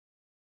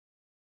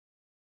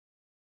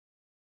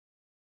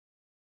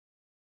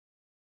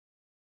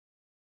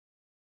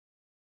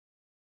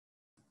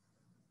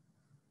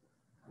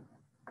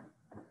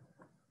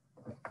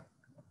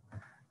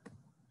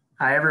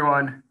Hi,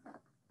 everyone.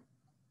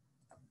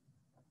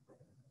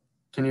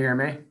 Can you hear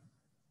me?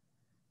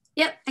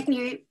 Yep, I can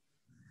hear you.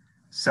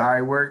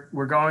 Sorry,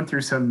 we're going through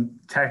some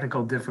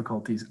technical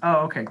difficulties.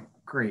 Oh, okay,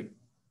 great.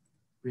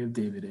 We have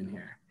David in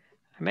here.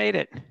 I made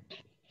it.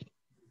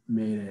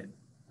 Made it.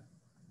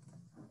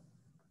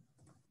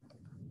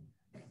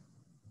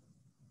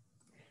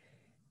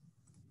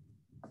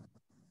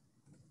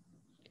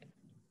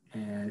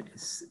 And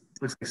it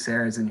looks like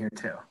Sarah's in here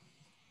too.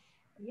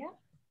 Yeah.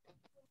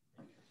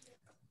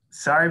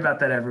 Sorry about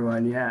that,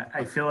 everyone. Yeah,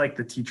 I feel like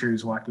the teacher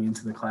is walking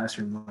into the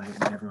classroom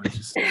and everyone's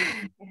just.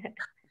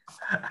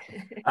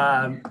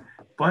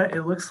 But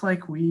it looks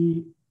like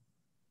we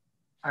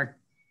are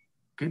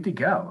good to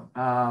go.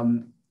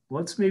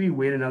 Let's maybe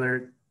wait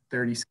another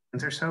 30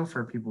 seconds or so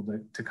for people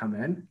to come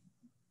in,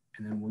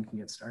 and then we can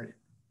get started.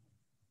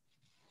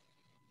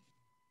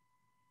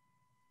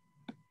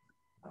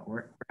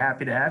 We're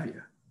happy to have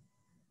you.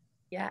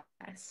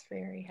 Yes,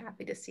 very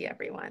happy to see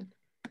everyone.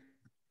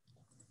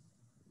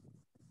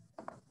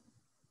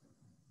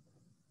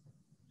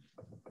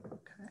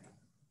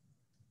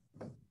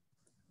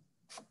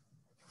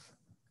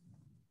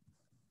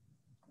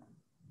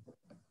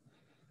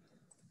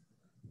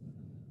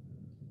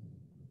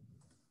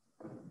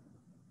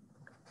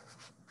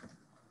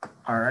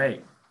 All right.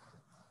 You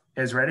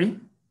guys ready?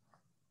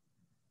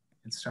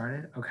 Get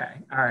started? Okay.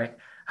 All right.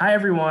 Hi,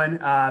 everyone.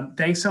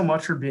 Thanks so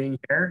much for being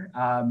here.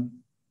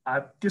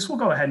 I guess we'll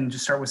go ahead and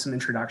just start with some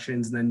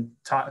introductions and then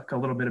talk a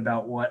little bit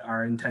about what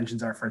our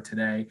intentions are for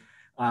today.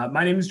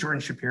 My name is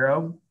Jordan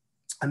Shapiro.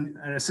 I'm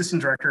an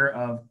assistant director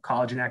of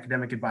college and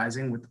academic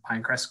advising with the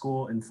Pinecrest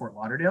School in Fort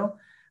Lauderdale.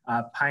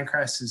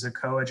 Pinecrest is a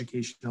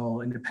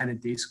co-educational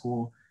independent day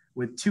school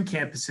with two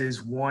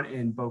campuses, one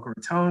in Boca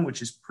Raton,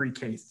 which is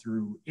pre-K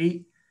through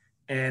 8,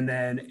 and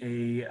then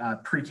a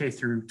pre-K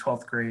through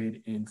 12th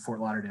grade in Fort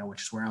Lauderdale,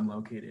 which is where I'm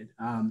located.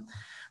 I'm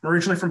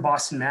originally from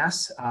Boston,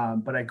 Mass,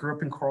 but I grew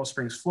up in Coral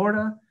Springs,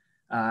 Florida.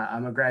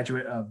 I'm a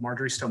graduate of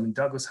Marjorie Stoneman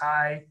Douglas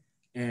High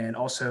and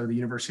also the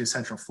University of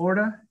Central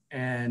Florida.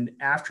 And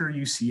after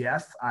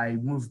UCF, I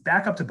moved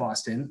back up to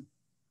Boston,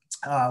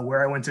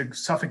 where I went to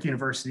Suffolk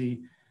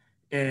University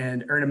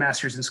and earned a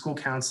master's in school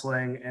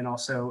counseling and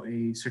also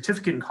a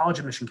certificate in college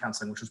admission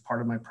counseling, which was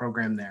part of my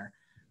program there.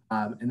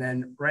 And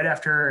then right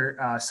after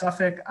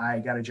Suffolk, I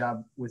got a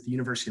job with the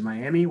University of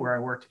Miami, where I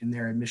worked in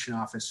their admission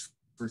office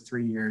for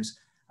 3 years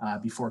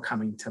before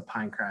coming to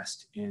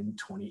Pinecrest in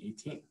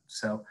 2018.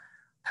 So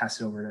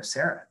pass it over to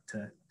Sarah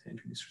to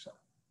introduce herself.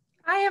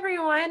 Hi,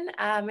 everyone.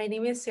 My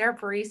name is Sarah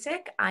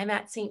Barisic. I'm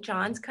at St.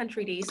 John's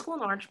Country Day School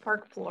in Orange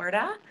Park,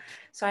 Florida.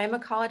 So I'm a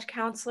college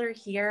counselor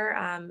here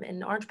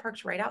in Orange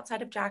Park's right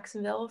outside of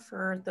Jacksonville,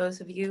 for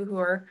those of you who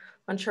are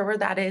unsure where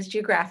that is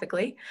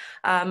geographically.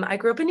 I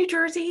grew up in New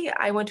Jersey.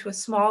 I went to a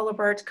small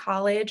liberal arts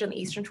college on the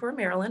Eastern Shore of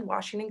Maryland,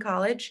 Washington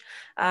College,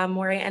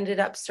 where I ended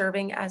up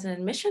serving as an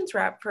admissions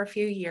rep for a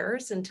few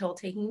years until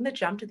taking the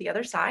jump to the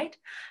other side.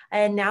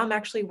 And now I'm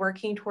actually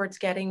working towards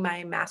getting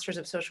my Master's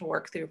of Social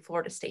Work through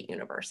Florida State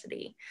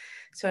University.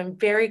 So I'm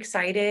very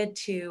excited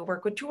to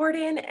work with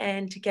Jordan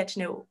and to get to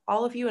know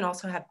all of you, and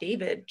also have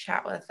David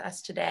chat with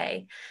us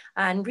today.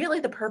 And really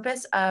the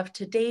purpose of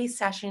today's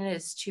session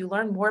is to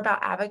learn more about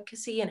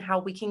advocacy and how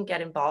we can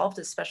get involved,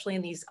 especially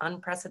in these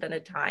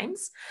unprecedented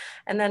times.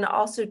 And then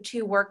also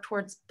to work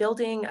towards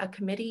building a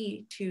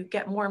committee to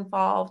get more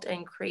involved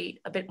and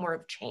create a bit more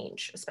of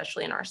change,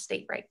 especially in our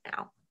state right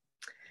now.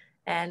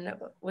 And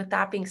with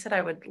that being said,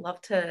 I would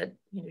love to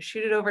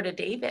shoot it over to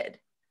David.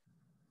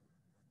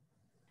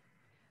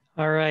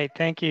 All right,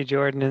 thank you,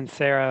 Jordan and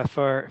Sarah,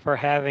 for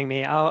having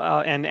me.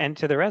 And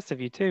to the rest of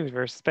you too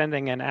for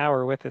spending an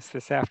hour with us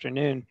this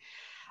afternoon.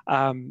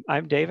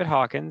 I'm David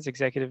Hawkins,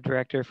 Executive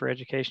Director for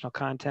Educational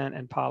Content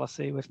and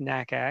Policy with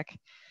NACAC.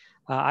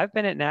 I've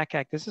been at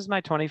NACAC, this is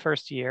my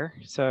 21st year.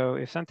 So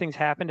if something's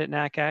happened at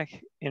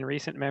NACAC in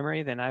recent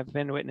memory, then I've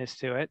been witness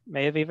to it.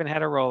 May have even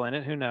had a role in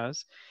it, who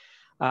knows.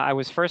 I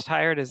was first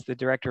hired as the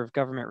Director of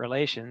Government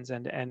Relations,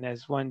 and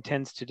as one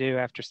tends to do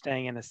after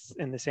staying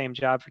in the same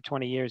job for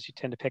 20 years, you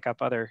tend to pick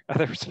up other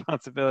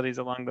responsibilities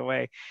along the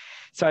way.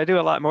 So I do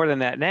a lot more than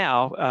that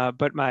now,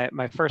 but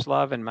my first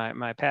love and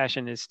my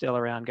passion is still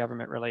around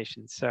government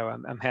relations. So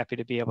I'm happy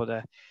to be able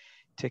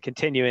to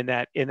continue in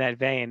that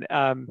vein.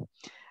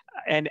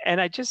 And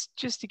I just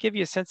to give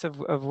you a sense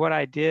of what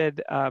I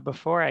did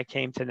before I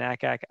came to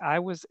NACAC, I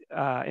was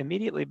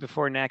immediately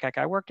before NACAC,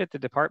 I worked at the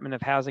Department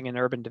of Housing and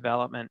Urban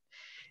Development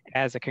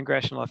as a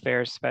congressional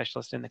affairs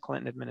specialist in the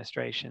Clinton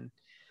administration,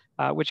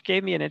 which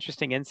gave me an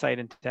interesting insight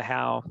into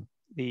how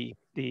the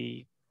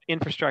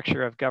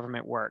infrastructure of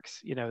government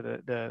works.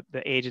 The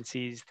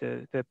agencies,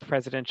 the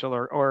presidential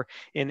or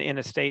in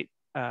a state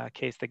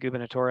case, the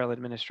gubernatorial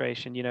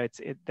administration.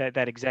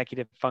 That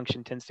executive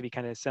function tends to be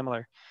kind of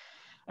similar.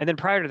 And then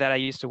prior to that, I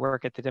used to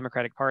work at the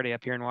Democratic Party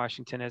up here in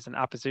Washington as an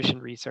opposition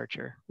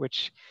researcher,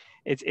 which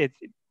it's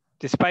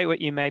despite what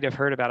you might have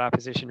heard about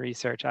opposition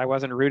research, I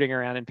wasn't rooting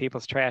around in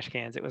people's trash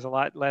cans. It was a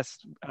lot less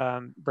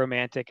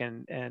romantic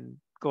and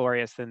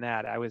glorious than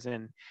that. I was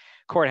in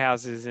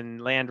courthouses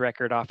and land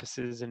record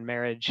offices and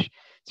marriage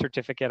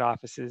certificate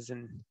offices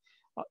and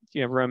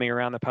roaming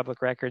around the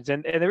public records.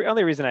 And the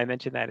only reason I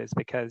mention that is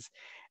because,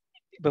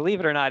 believe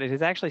it or not, it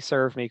has actually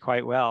served me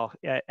quite well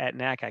at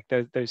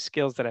NACAC. Those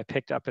skills that I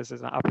picked up as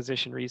an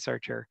opposition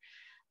researcher.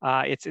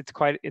 It's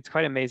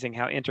quite amazing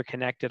how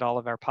interconnected all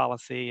of our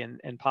policy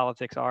and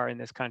politics are in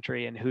this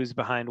country, and who's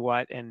behind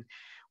what and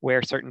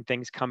where certain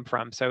things come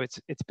from. So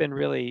it's been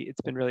really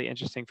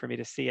interesting for me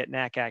to see at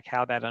NACAC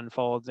how that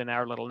unfolds in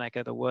our little neck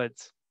of the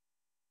woods.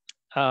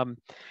 But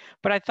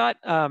I thought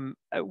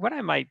what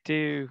I might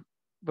do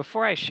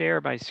before I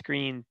share my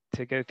screen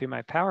to go through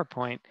my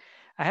PowerPoint,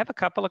 I have a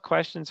couple of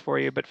questions for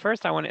you. But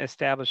first, I want to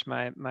establish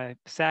my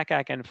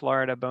SACAC and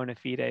Florida bona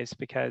fides,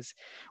 because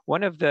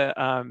one of the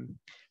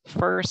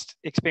first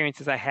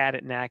experiences I had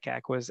at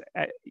NACAC was,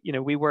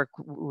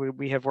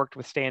 we have worked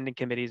with standing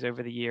committees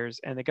over the years,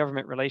 and the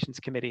Government Relations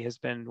Committee has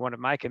been one of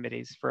my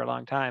committees for a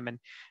long time. And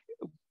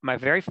my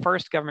very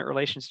first government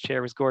relations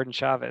chair was Gordon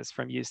Chavez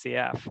from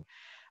UCF.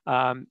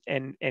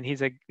 And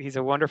he's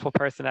a wonderful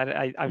person.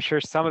 I'm sure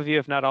some of you,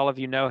 if not all of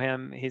you, know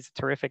him. He's a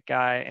terrific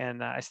guy,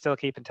 and I still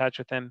keep in touch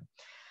with him.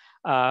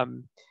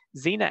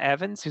 Zena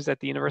Evans, who's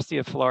at the University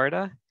of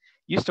Florida,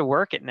 used to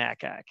work at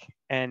NACAC,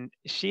 and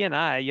she and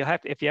I,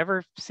 if you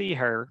ever see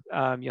her,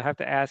 you'll have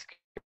to ask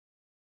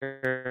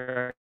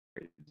her.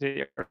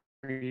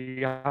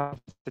 You have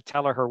to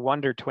tell her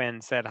Wonder Twin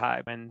said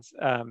hi,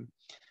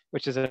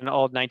 which is an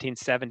old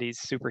 1970s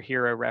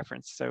superhero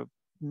reference. So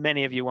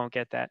many of you won't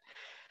get that.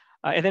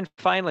 And then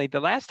finally, the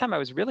last time I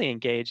was really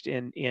engaged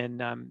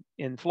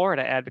in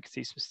Florida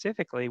advocacy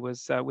specifically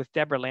was with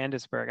Deborah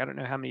Landisberg. I don't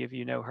know how many of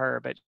you know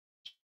her, but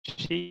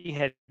she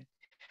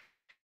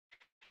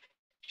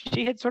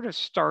had sort of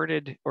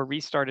started or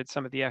restarted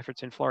some of the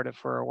efforts in Florida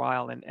for a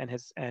while,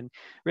 and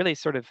really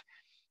sort of,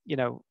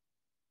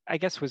 I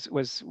guess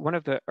was one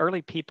of the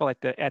early people at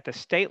the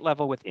state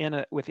level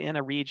within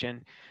a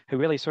region who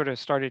really sort of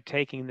started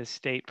taking the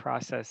state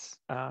process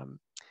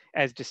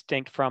as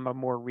distinct from a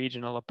more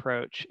regional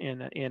approach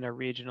in a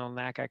regional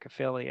NACAC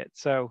affiliate.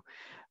 So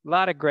a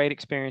lot of great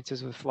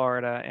experiences with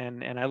Florida,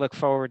 and I look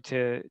forward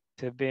to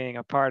being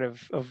a part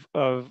of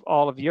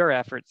all of your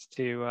efforts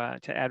to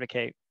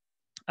advocate.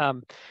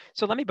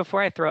 So let me,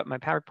 before I throw up my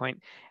PowerPoint,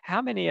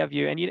 how many of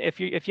you, and if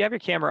you have your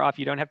camera off,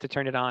 you don't have to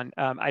turn it on.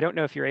 I don't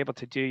know if you're able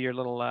to do your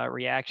little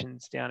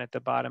reactions down at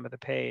the bottom of the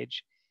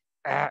page.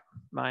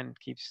 Mine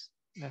keeps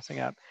messing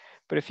up.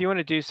 But if you want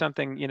to do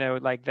something,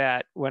 like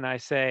that, when I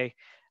say,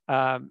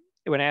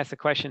 when I ask the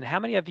question, how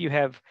many of you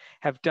have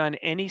done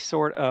any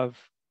sort of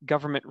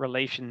government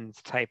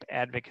relations type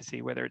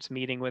advocacy, whether it's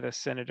meeting with a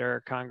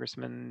senator,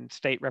 congressman,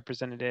 state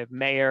representative,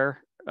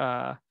 mayor?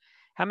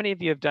 How many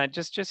of you have done?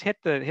 Just hit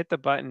the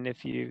button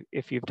if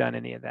you've done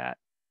any of that.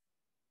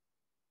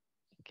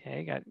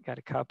 Okay, got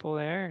a couple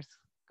there. It's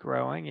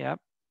growing. Yep.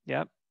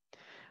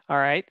 All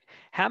right.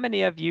 How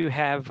many of you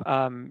have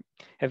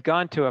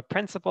gone to a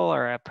principal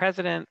or a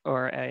president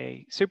or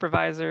a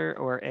supervisor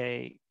or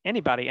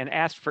anybody and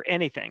asked for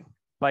anything,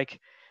 like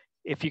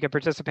if you can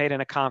participate in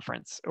a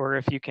conference, or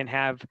if you can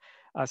have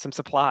some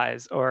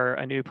supplies or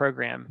a new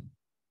program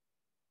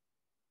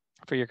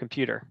for your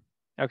computer?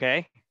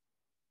 Okay,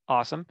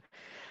 awesome.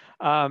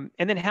 And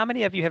then how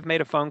many of you have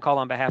made a phone call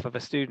on behalf of a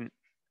student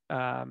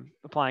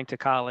applying to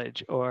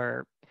college,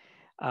 or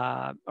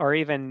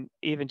even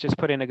just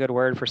put in a good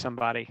word for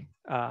somebody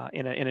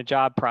in a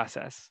job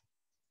process?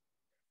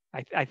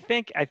 I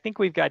think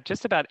we've got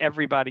just about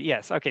everybody.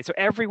 Yes. Okay. So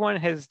everyone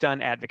has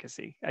done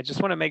advocacy. I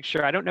just want to make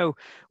sure. I don't know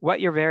what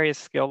your various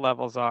skill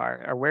levels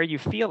are or where you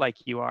feel like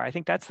you are. I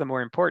think that's the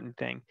more important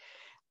thing.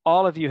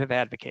 All of you have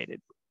advocated,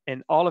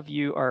 and all of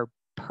you are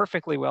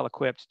perfectly well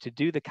equipped to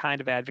do the kind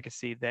of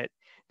advocacy that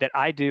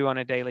I do on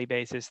a daily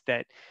basis,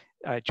 that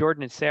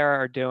Jordan and Sarah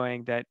are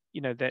doing, that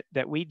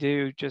we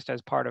do just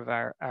as part of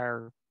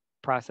our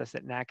process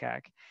at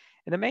NACAC.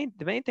 And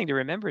the main thing to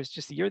remember is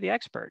just that you're the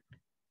expert.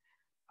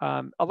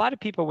 A lot of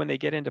people, when they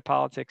get into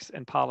politics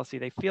and policy,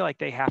 they feel like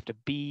they have to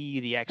be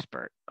the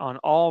expert on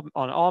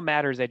all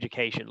matters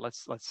education,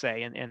 let's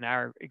say, in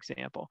our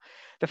example.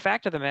 The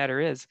fact of the matter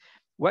is,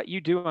 what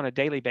you do on a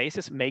daily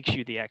basis makes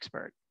you the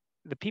expert.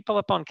 The people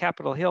up on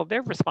Capitol Hill,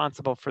 they're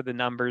responsible for the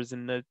numbers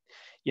and the,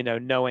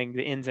 knowing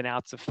the ins and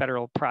outs of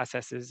federal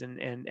processes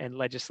and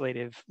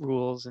legislative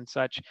rules and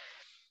such.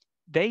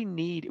 They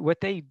need, what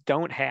they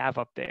don't have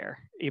up there,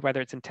 whether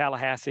it's in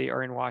Tallahassee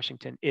or in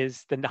Washington,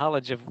 is the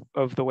knowledge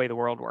of the way the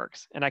world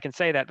works. And I can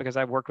say that because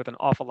I've worked with an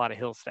awful lot of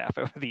Hill staff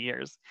over the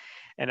years,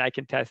 and I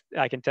can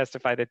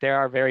testify that there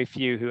are very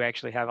few who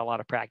actually have a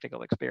lot of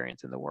practical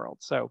experience in the world.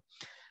 So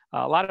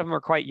a lot of them are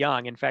quite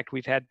young. In fact,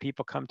 we've had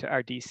people come to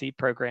our DC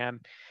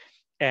program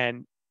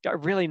and are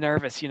really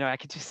nervous. I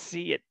could just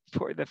see it.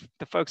 For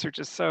the folks are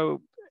just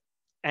so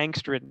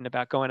angst-ridden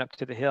about going up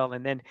to the Hill.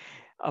 And then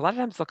a lot of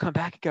times they'll come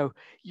back and go,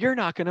 "You're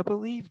not going to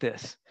believe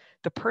this.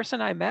 The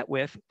person I met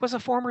with was a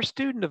former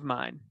student of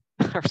mine,"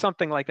 or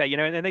something like that,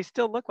 and they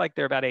still look like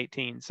they're about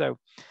 18. So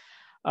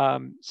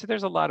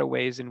there's a lot of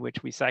ways in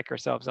which we psych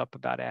ourselves up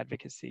about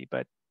advocacy.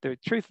 But the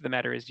truth of the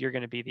matter is, you're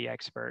going to be the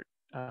expert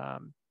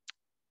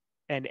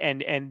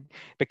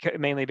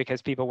mainly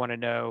because people want to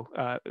know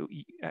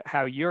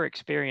how your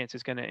experience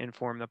is going to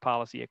inform the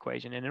policy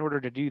equation. And in order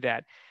to do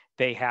that,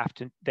 they have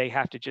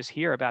to just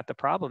hear about the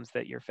problems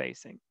that you're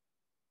facing.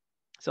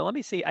 So let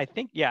me see. I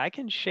think, yeah, I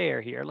can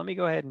share here. Let me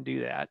go ahead and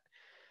do that.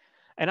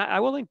 And I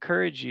will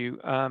encourage you,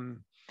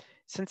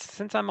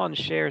 since I'm on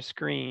share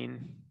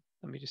screen,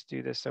 let me just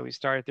do this. So we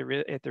start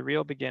at the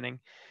real beginning.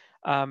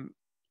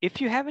 If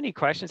you have any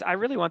questions, I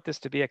really want this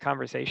to be a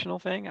conversational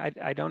thing.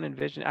 I don't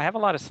envision, I have a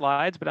lot of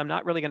slides, but I'm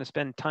not really going to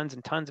spend tons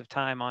and tons of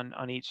time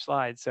on each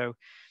slide. So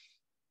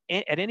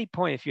at any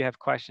point, if you have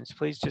questions,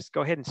 please just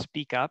go ahead and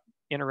speak up,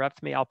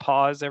 interrupt me. I'll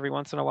pause every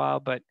once in a while,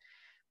 but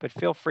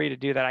feel free to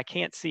do that. I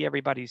can't see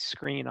everybody's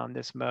screen on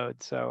this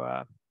mode.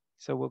 So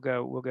we'll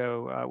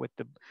go with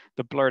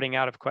the blurting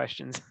out of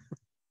questions.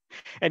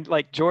 And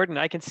like Jordan,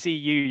 I can see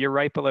you. You're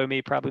right below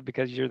me, probably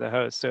because you're the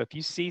host. So if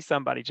you see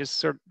somebody,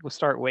 just will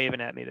start waving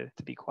at me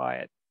to be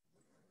quiet.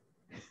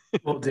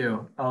 Will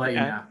do. I'll let you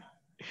know.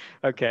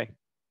 Okay.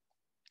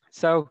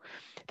 So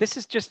this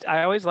is just,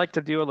 I always like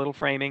to do a little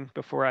framing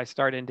before I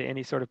start into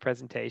any sort of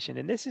presentation.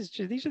 And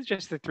these are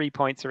just the 3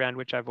 points around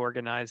which I've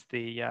organized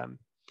the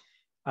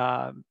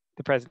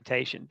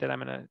presentation that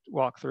I'm going to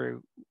walk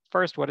through.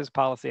 First, what is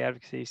policy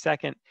advocacy?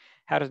 Second,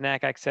 how does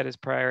NACAC set its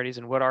priorities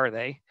and what are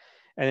they?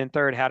 And then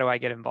third, how do I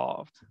get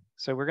involved?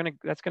 So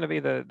that's going to be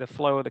the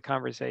flow of the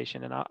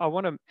conversation. And I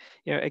want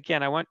to,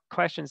 again, I want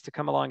questions to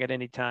come along at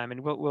any time,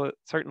 and we'll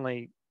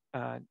certainly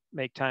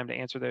make time to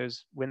answer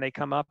those when they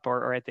come up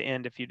or at the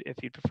end if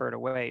you'd prefer to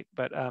wait.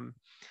 But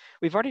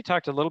we've already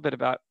talked a little bit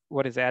about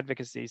what is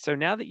advocacy. So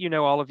now that you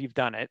know all of you've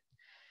done it,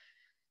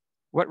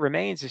 what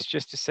remains is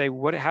just to say,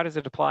 how does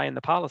it apply in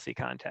the policy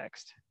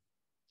context?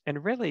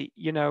 And really,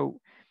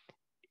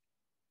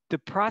 the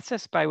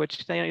process by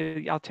which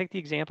I'll take the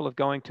example of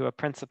going to a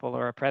principal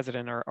or a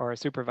president or a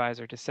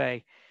supervisor to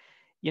say,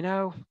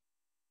 I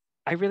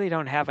really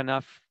don't have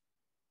enough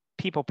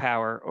people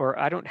power, or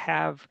I don't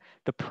have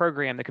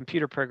the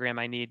computer program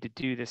I need to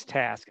do this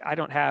task. I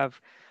don't have,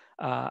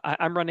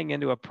 I'm running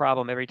into a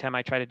problem every time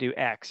I try to do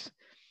X.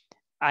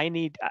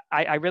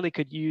 I really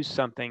could use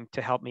something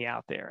to help me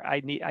out there.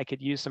 I could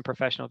use some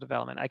professional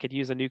development. I could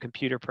use a new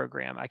computer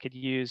program. I could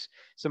use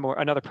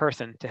another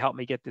person to help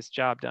me get this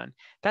job done.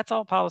 That's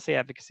all policy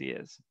advocacy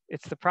is.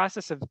 It's the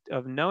process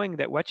of knowing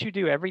that what you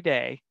do every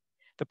day,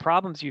 the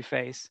problems you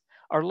face,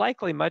 are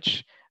likely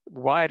much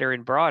wider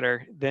and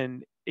broader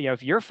than,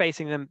 if you're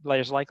facing them,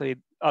 there's likely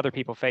other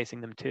people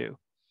facing them too.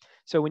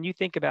 So when you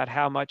think about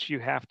how much you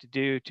have to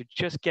do to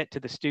just get to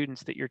the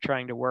students that you're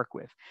trying to work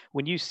with,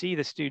 when you see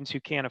the students who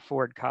can't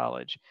afford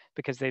college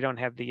because they don't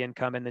have the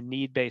income and the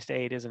need-based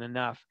aid isn't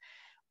enough,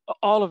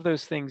 all of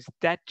those things,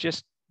 that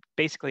just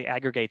basically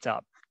aggregates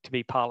up to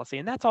be policy.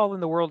 And that's all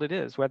in the world it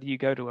is, whether you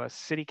go to a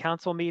city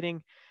council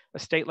meeting, a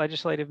state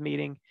legislative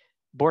meeting,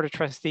 board of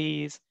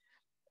trustees,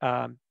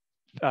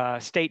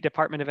 state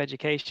department of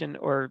education,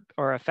 or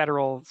a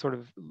federal sort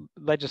of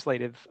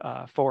legislative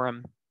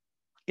forum.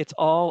 It's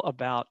all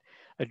about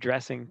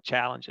addressing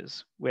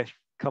challenges with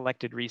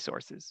collected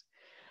resources.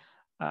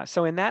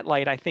 So in that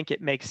light, I think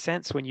it makes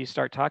sense when you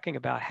start talking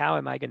about how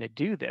am I going to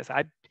do this?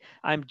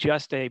 I'm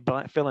just a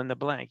fill in the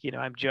blank.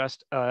 I'm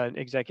just an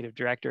executive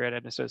director at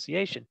an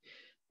association.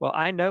 Well,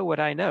 I know what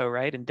I know,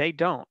 right? And they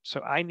don't.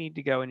 So I need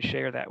to go and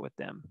share that with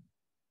them.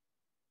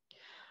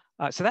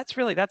 So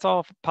that's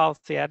all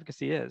policy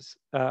advocacy is.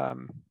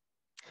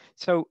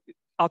 So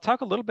I'll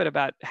talk a little bit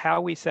about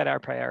how we set our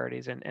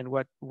priorities and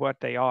what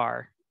they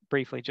are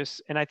briefly,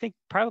 and I think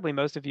probably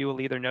most of you will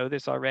either know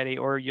this already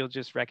or you'll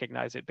just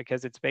recognize it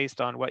because it's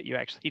based on what you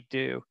actually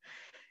do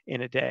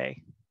in a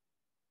day.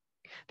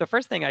 The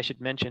first thing I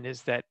should mention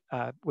is that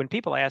when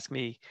people ask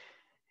me,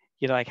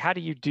 like, how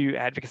do you do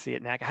advocacy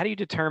at NACAC? How do you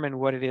determine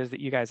what it is that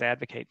you guys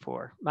advocate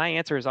for? My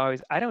answer is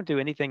always, I don't do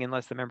anything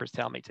unless the members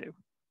tell me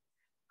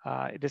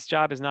to. This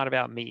job is not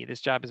about me. This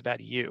job is about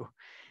you.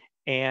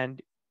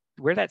 And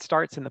where that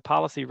starts in the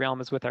policy realm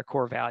is with our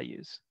core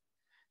values.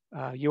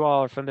 You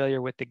all are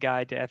familiar with the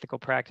Guide to Ethical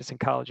Practice in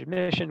College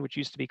Admission, which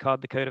used to be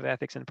called the Code of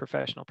Ethics and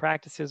Professional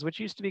Practices, which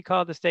used to be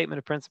called the Statement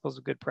of Principles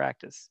of Good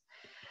Practice.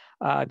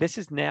 This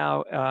is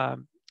now at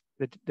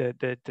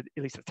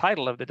least the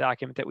title of the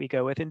document that we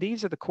go with. And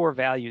these are the core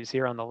values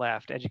here on the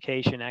left: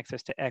 education,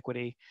 access to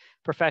equity,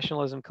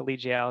 professionalism,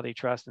 collegiality,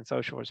 trust, and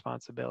social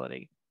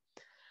responsibility.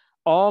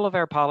 All of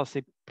our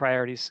policy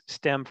priorities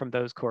stem from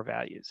those core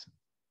values.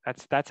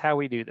 That's how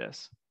we do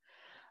this.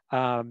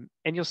 And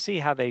you'll see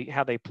how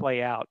they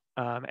play out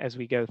as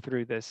we go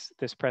through this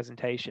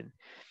presentation.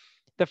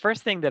 The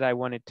first thing that I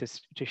wanted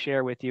to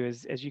share with you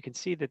is, as you can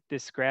see that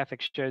this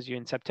graphic shows you,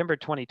 in September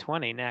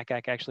 2020,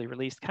 NACAC actually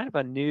released kind of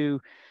a new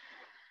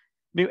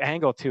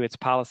angle to its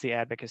policy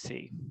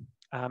advocacy.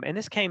 And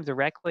this came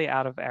directly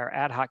out of our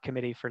ad hoc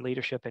committee for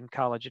leadership in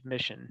college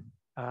admission.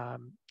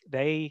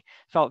 They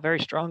felt very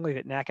strongly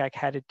that NACAC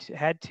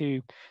had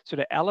to sort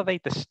of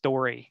elevate the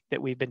story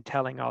that we've been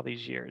telling all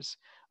these years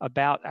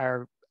about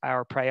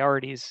our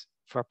priorities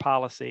for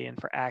policy and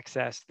for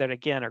access that,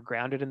 again, are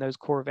grounded in those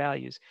core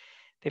values.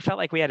 they felt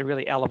like we had to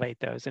really elevate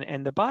those.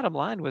 And the bottom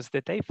line was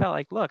that they felt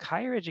like, look,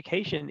 higher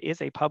education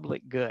is a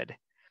public good.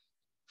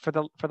 For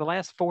the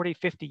last 40,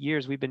 50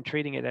 years, we've been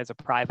treating it as a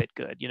private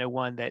good,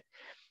 one that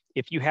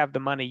if you have the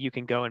money, you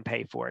can go and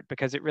pay for it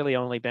because it really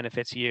only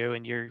benefits you,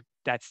 and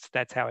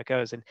that's how it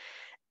goes. And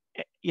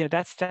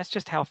that's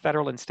just how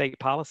federal and state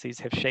policies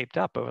have shaped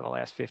up over the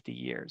last 50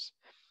 years.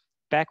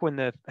 Back when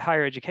the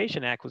Higher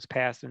Education Act was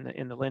passed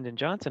in the Lyndon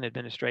Johnson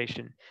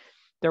administration,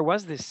 there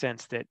was this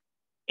sense that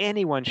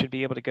anyone should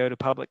be able to go to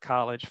public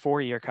college,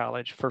 four-year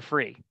college, for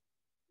free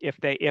if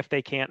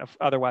they can't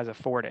otherwise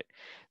afford it.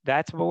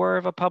 That's more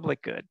of a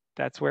public good.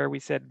 That's where we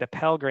said the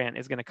Pell Grant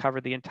is going to cover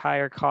the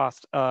entire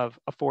cost of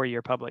a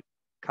four-year public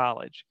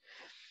college.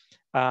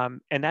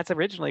 And that's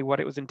originally what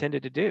it was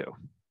intended to do.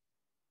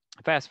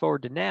 Fast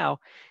forward to now,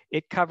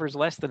 it covers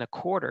less than a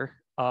quarter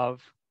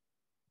of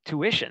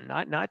tuition,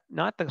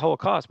 not the whole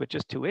cost, but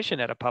just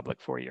tuition at a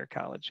public four-year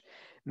college.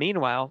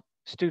 Meanwhile,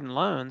 student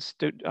loans,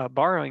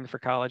 borrowing for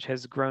college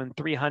has grown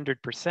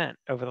 300%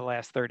 over the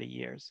last 30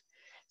 years.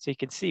 So you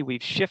can see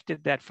we've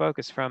shifted that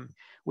focus from,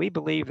 we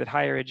believe that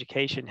higher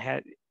education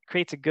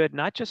creates a good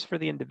not just for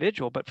the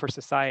individual, but for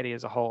society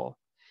as a whole.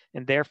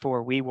 And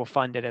therefore, we will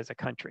fund it as a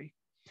country.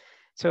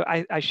 So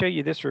I show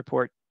you this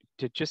report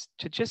to just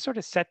sort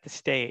of set the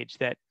stage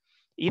that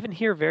even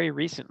here very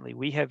recently,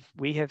 we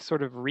have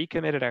sort of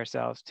recommitted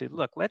ourselves to,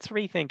 look, let's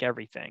rethink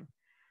everything.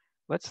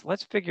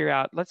 Let's figure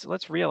out,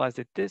 let's realize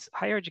that this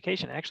higher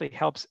education actually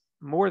helps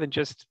more than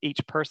just each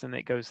person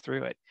that goes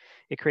through it.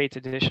 It creates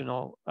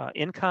additional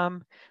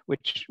income,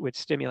 which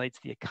stimulates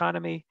the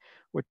economy,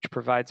 which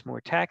provides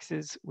more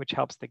taxes, which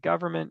helps the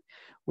government,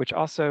 which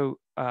also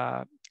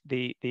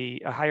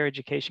the higher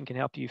education can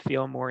help you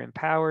feel more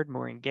empowered,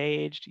 more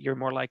engaged. You're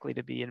more likely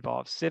to be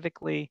involved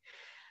civically.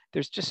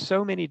 There's just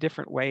so many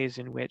different ways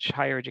in which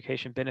higher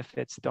education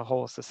benefits the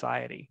whole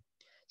society.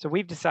 So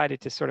we've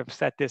decided to sort of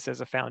set this as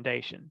a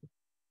foundation.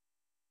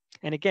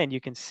 And again, you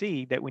can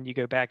see that when you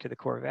go back to the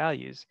core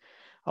values,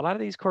 a lot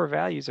of these core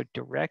values are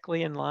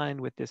directly in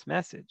line with this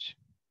message.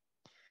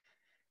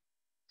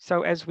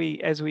 So as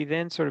we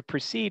then sort of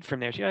proceed from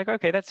there, you're like,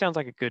 okay, that sounds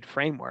like a good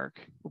framework.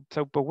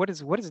 So, but what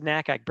does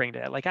NACAC bring to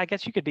that? Like, I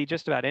guess you could be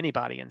just about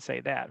anybody and say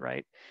that,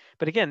 right?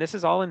 But again, this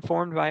is all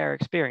informed by our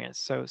experience.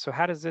 So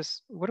how does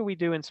this? What do we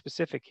do in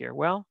specific here?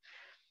 Well,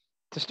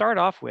 to start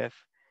off with,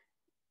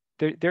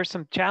 there's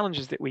some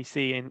challenges that we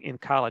see in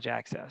college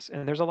access,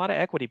 and there's a lot of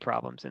equity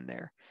problems in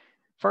there.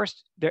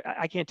 First,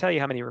 I can't tell you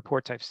how many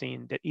reports I've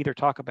seen that either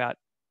talk about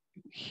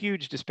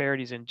huge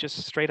disparities in just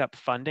straight up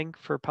funding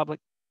for public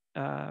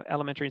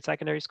elementary and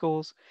secondary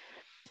schools.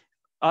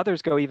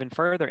 Others go even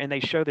further and they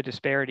show the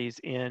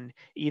disparities in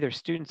either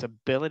students'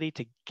 ability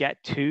to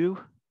get to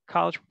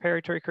college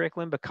preparatory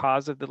curriculum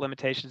because of the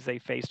limitations they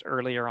faced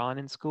earlier on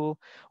in school,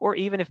 or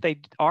even if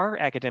they are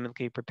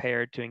academically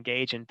prepared to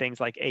engage in things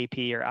like AP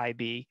or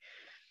IB.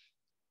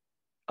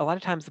 A lot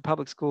of times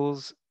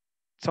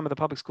some of the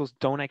public schools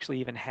don't actually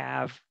even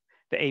have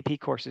the AP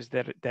courses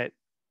that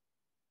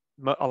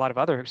a lot of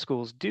other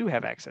schools do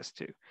have access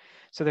to.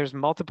 So there's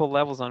multiple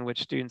levels on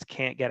which students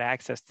can't get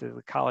access to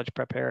the college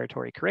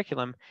preparatory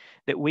curriculum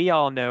that we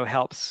all know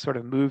helps sort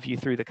of move you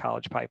through the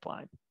college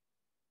pipeline.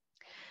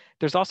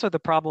 There's also the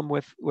problem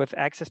with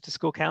access to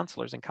school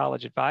counselors and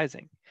college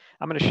advising.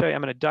 I'm going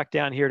to duck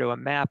down here to a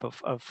map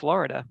of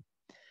Florida.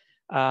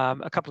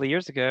 A couple of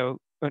years ago,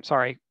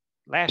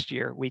 last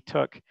year, we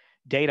took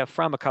data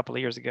from a couple of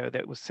years ago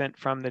that was sent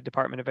from the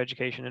Department of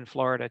Education in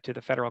Florida to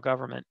the federal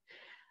government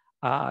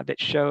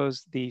that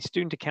shows the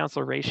student to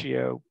counselor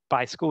ratio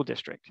by school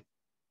district.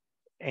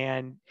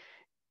 And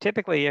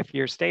typically, if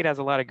your state has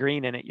a lot of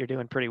green in it, you're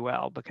doing pretty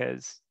well,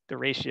 because the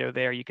ratio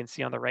there you can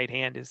see on the right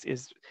hand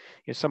is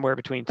somewhere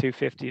between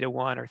 250 to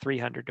 1 or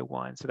 300 to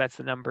 1. So that's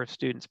the number of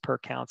students per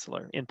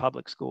counselor in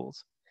public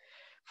schools.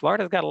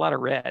 Florida's got a lot of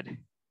red.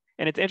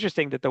 And it's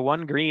interesting that the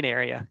one green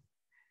area,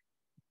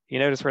 you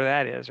notice where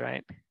that is,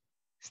 right?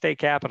 State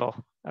capital.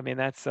 I mean,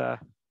 that's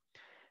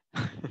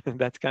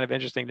that's kind of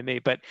interesting to me.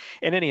 But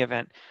in any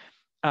event,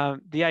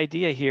 the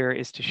idea here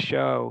is to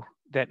show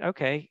that,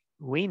 okay,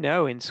 we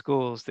know in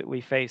schools that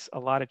we face a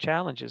lot of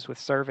challenges with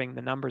serving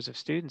the numbers of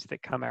students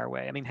that come our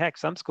way. I mean, heck,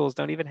 some schools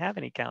don't even have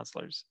any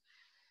counselors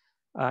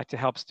to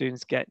help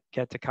students get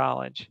to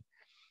college.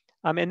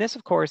 And this,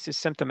 of course, is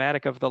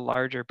symptomatic of the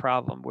larger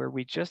problem where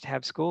we just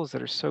have schools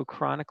that are so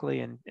chronically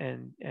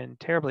and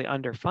terribly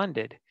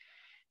underfunded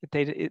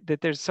that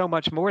there's so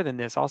much more than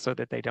this also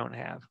that they don't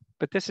have.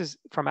 But this is,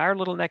 from our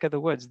little neck of the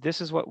woods,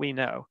 this is what we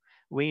know.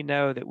 We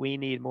know that we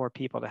need more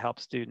people to help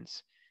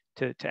students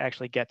to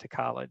actually get to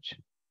college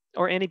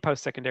or any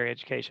post-secondary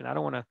education. I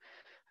don't want to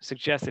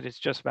suggest that it's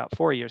just about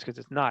 4 years, because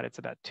it's not. It's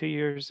about 2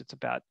 years. It's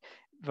about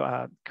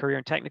career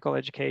and technical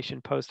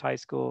education, post-high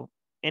school,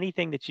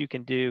 anything that you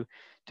can do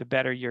to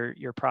better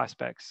your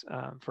prospects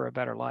for a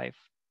better life.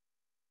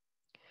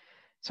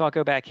 So I'll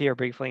go back here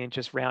briefly and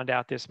just round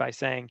out this by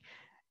saying,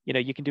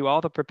 you can do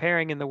all the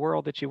preparing in the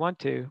world that you want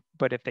to,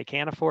 but if they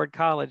can't afford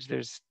college, you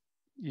just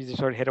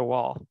sort of hit a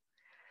wall.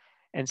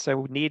 And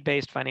so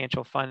need-based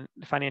financial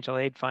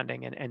aid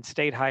funding and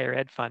state higher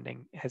ed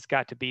funding has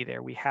got to be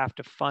there. We have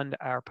to fund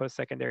our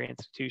post-secondary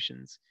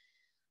institutions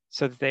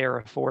so that they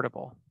are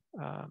affordable.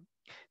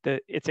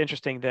 It's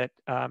interesting that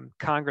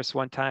Congress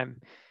one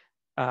time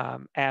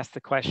asked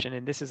the question,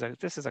 and this is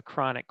a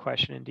chronic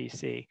question in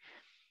DC.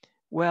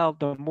 Well,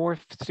 the more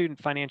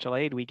student financial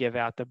aid we give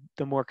out,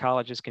 the more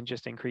colleges can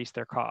just increase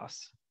their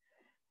costs.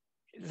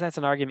 That's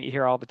an argument you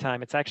hear all the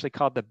time. It's actually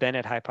called the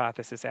Bennett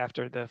hypothesis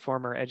after the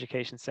former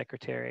education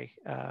secretary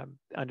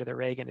under the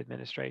Reagan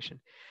administration.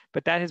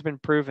 But that has been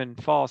proven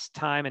false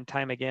time and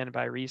time again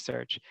by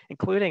research,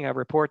 including a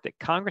report that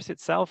Congress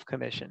itself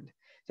commissioned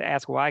to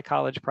ask why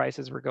college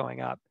prices were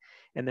going up.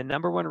 And the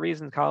number one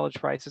reason college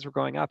prices were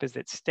going up is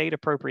that state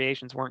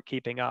appropriations weren't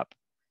keeping up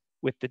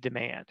with the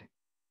demand.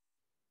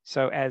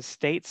 So as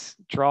states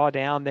draw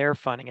down their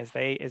funding, as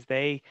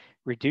they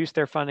reduce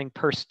their funding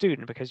per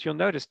student, because you'll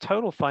notice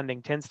total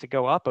funding tends to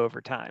go up over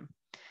time.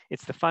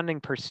 It's the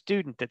funding per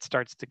student that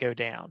starts to go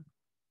down.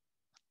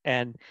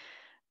 And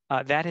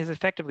that has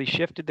effectively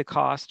shifted the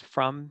cost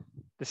from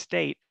the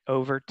state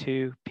over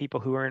to people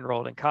who are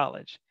enrolled in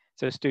college,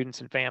 so students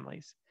and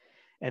families.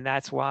 And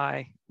that's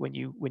why when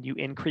you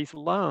increase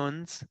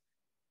loans,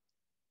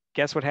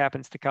 guess what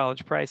happens to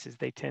college prices?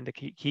 They tend to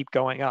keep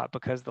going up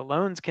because the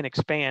loans can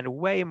expand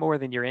way more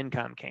than your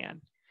income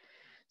can.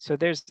 So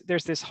there's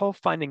this whole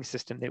funding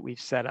system that we've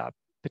set up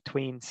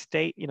between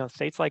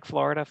states like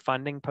Florida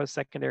funding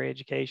post-secondary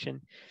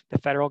education, the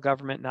federal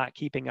government not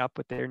keeping up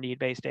with their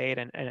need-based aid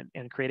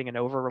and creating an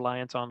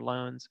over-reliance on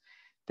loans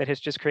that has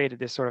just created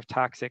this sort of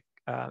toxic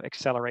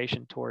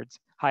acceleration towards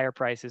higher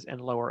prices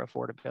and lower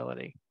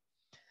affordability.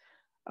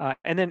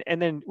 And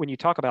then when you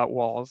talk about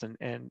walls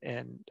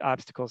and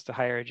obstacles to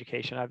higher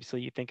education,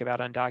 obviously you think about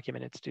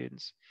undocumented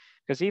students,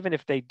 because even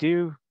if they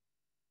do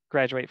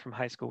graduate from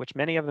high school, which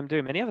many of them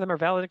do, many of them are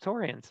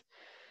valedictorians,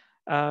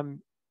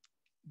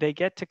 they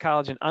get to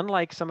college, and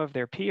unlike some of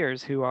their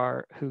peers who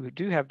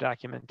do have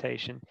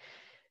documentation,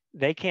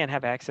 they can't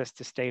have access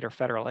to state or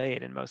federal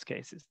aid in most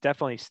cases.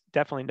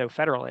 Definitely no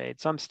federal aid.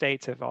 Some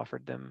states have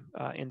offered them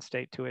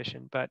in-state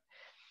tuition, but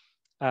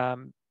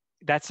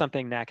that's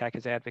something NACAC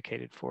has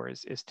advocated for,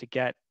 is to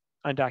get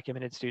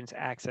undocumented students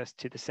access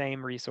to the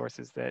same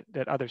resources that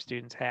other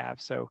students have.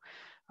 So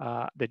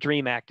the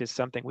DREAM Act is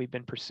something we've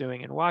been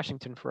pursuing in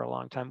Washington for a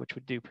long time, which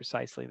would do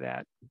precisely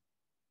that.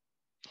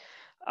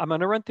 I'm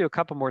going to run through a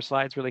couple more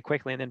slides really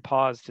quickly and then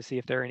pause to see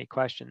if there are any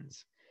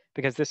questions,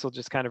 because this will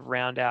just kind of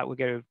round out.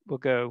 We'll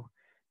go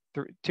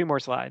through 2 more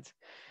slides.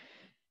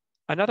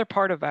 Another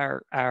part of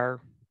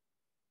our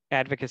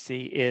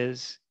advocacy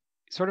is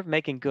sort of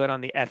making good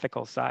on the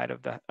ethical side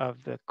of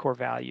the core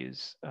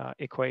values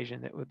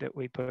equation that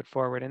we put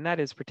forward, and that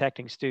is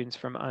protecting students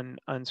from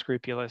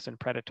unscrupulous and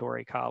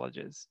predatory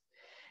colleges.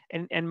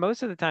 And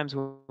most of the times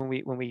when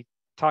we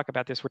talk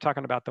about this, we're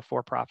talking about the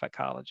for-profit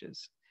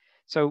colleges.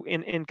 So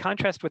in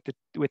contrast with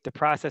the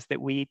process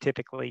that we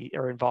typically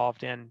are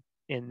involved in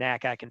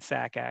NACAC and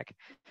SACAC,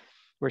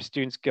 where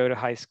students go to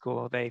high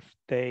school,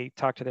 they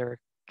talk to their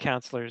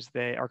counselors,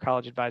 our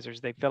college advisors,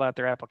 they fill out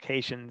their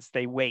applications,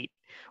 they wait,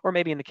 or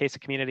maybe in the case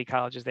of community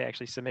colleges, they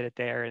actually submit it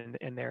there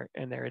and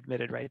they're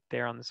admitted right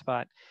there on the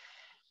spot.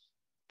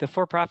 The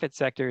for-profit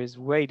sector is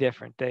way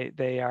different.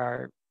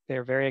 They're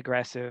very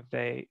aggressive.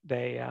 They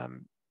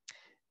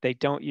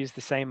don't use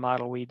the same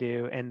model we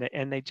do,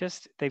 and they've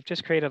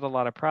just created a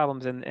lot of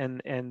problems. And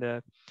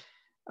the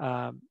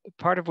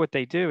part of what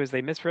they do is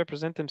they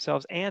misrepresent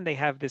themselves, and they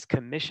have this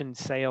commission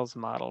sales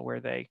model where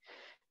they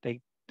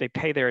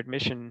pay their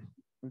admission,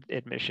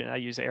 I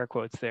use air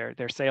quotes there,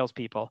 their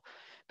salespeople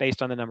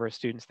based on the number of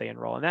students they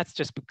enroll. And that's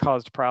just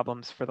caused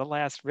problems for the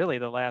last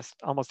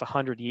almost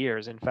 100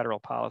 years in federal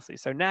policy.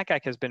 So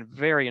NACAC has been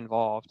very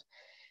involved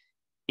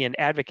in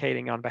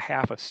advocating on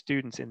behalf of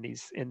students in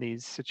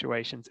these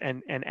situations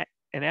and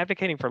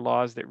advocating for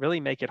laws that really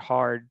make it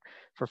hard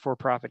for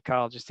for-profit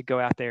colleges to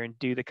go out there and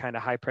do the kind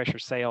of high pressure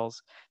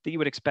sales that you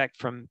would expect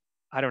from,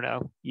 I don't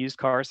know, used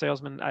car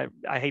salesmen.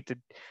 I hate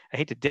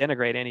to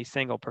denigrate any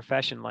single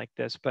profession like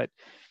this, but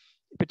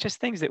just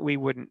things that we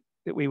wouldn't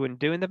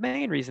do. And the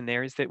main reason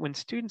there is that when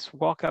students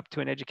walk up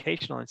to an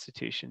educational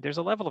institution, there's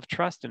a level of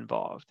trust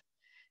involved,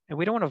 and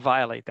we don't want to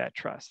violate that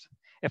trust.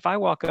 If I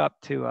walk up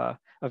to a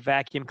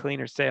vacuum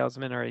cleaner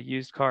salesman or a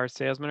used car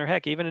salesman, or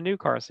heck, even a new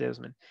car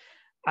salesman,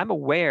 I'm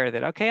aware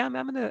that, okay,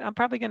 I'm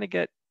probably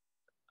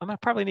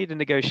need to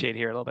negotiate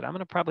here a little bit. I'm going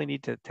to probably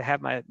need to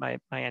have my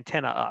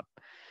antenna up.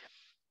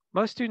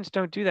 Most students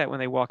don't do that when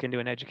they walk into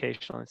an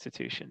educational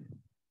institution.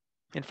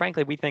 And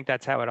frankly, we think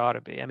that's how it ought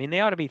to be. I mean,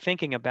 they ought to be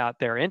thinking about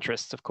their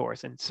interests, of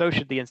course, and so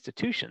should the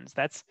institutions.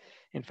 That's,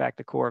 in fact,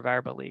 the core of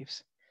our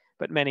beliefs.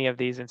 But many of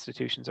these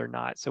institutions are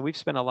not. So we've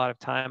spent a lot of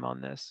time on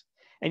this.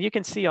 And you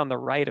can see on the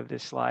right of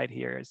this slide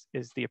here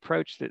is the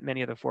approach that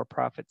many of the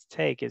for-profits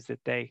take, is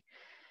that they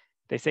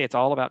say it's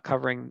all about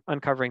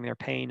uncovering their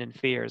pain and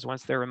fears.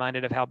 Once they're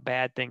reminded of how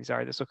bad things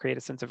are, this will create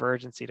a sense of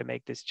urgency to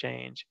make this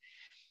change.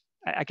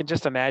 I can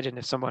just imagine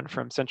if someone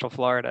from Central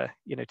Florida,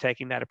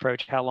 taking that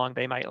approach, how long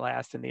they might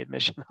last in the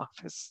admission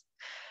office.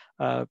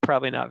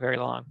 probably not very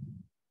long.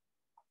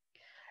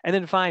 And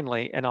then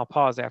finally, and I'll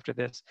pause after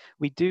this,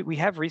 we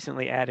have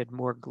recently added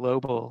more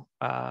global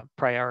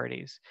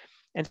priorities.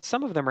 And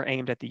some of them are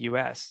aimed at the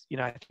US. You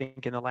know, I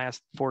think in the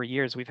last 4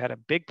 years, we've had a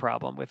big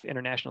problem with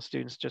international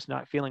students just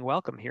not feeling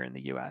welcome here in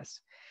the US.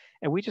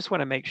 And we just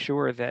want to make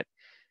sure that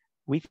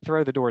we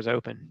throw the doors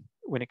open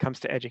when it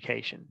comes to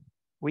education.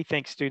 We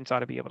think students ought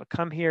to be able to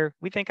come here.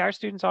 We think our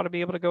students ought to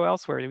be able to go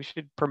elsewhere. We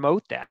should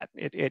promote that.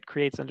 It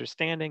creates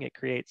understanding. It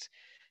creates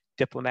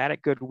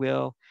diplomatic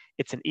goodwill.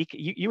 It's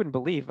you wouldn't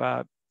believe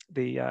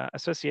the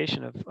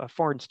Association of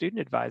Foreign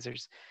Student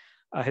Advisors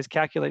has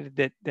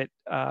calculated that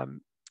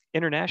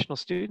international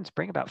students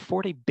bring about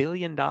 $40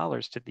 billion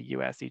to the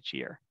US each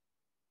year.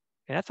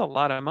 And that's a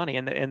lot of money.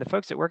 And the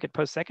folks that work at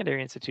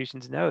post-secondary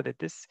institutions know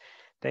that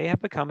they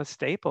have become a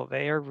staple.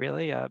 They are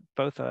really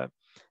both an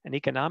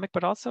economic,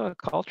 but also a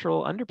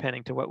cultural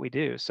underpinning to what we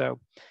do. So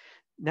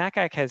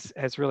NACAC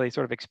has really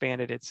sort of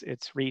expanded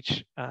its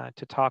reach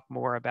to talk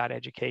more about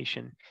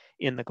education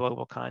in the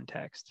global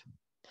context.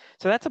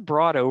 So that's a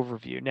broad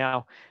overview.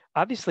 Now,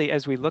 obviously,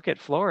 as we look at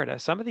Florida,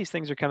 some of these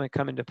things are going to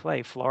come into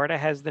play. Florida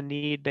has the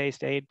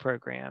need-based aid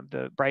program,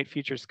 the Bright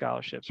Future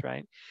scholarships,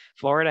 right?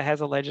 Florida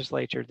has a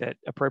legislature that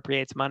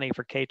appropriates money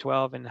for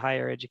K-12 and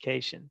higher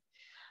education.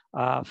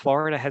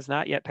 Florida has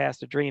not yet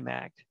passed a DREAM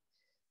Act.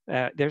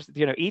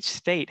 Each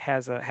state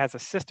has a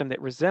system that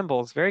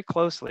resembles very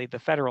closely the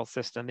federal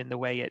system in the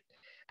way it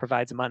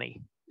provides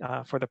money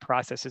for the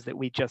processes that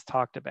we just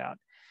talked about.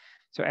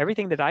 So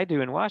everything that I do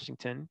in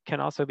Washington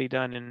can also be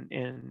done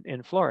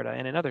in Florida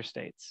and in other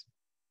states.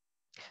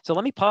 So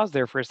let me pause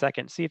there for a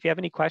second, see if you have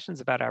any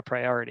questions about our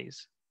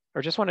priorities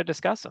or just want to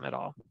discuss them at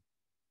all.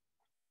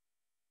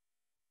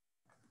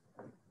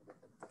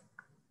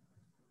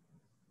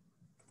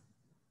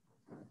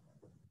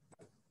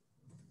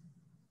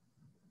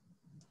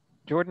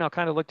 Jordan, I'll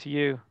kind of look to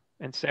you,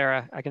 and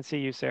Sarah. I can see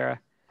you, Sarah.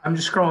 I'm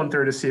just scrolling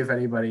through to see if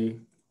anybody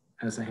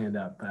has a hand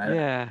up, but I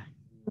don't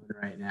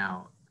right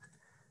now.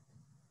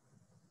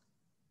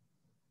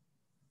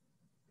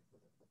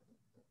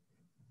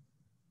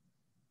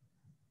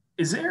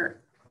 Is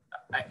there,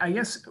 I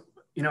guess,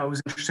 you know, it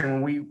was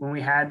interesting when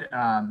we had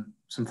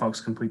some folks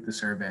complete the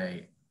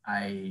survey,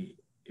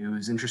 it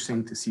was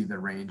interesting to see the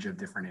range of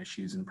different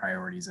issues and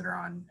priorities that are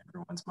on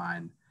everyone's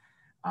mind.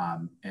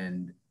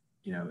 And,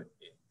 you know,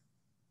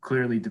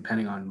 clearly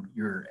depending on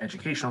your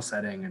educational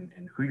setting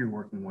and who you're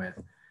working with,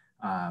 you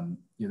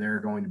know, there are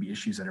going to be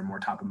issues that are more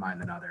top of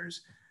mind than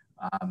others.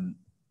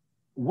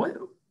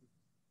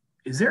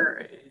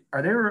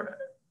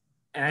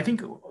 And I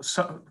think,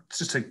 so,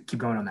 just to keep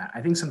going on that,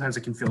 I think sometimes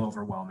it can feel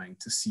overwhelming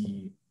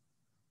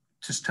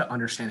to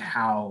understand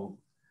how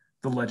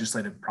the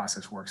legislative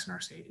process works in our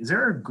state. Is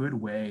there a good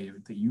way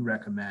that you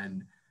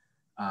recommend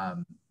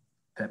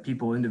that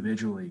people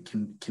individually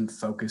can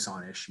focus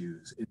on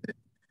issues?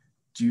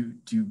 Do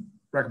you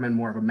recommend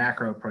more of a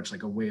macro approach,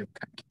 like a way of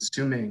kind of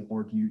consuming,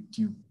 or do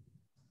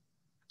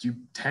you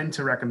tend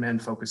to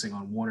recommend focusing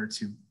on one or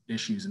two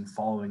issues and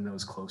following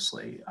those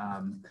closely?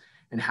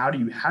 And how do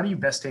you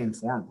best stay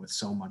informed with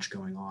so much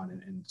going on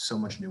and so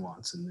much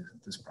nuance in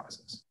this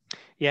process?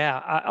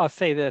 Yeah, I'll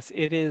say this.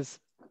 It is,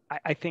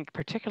 I think,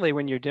 particularly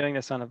when you're doing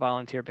this on a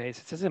volunteer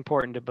basis, it's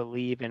important to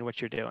believe in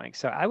what you're doing.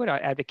 So I would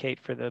advocate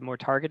for the more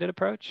targeted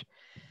approach.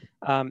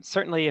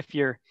 Certainly, if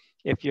you're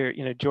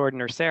you know,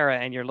 Jordan or Sarah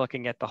and you're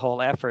looking at the whole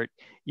effort,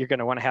 you're going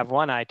to want to have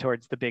one eye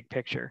towards the big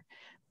picture.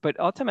 But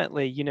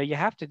ultimately, you know, you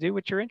have to do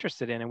what you're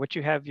interested in and where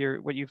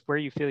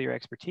you feel your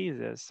expertise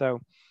is.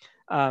 So,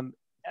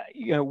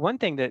 you know, one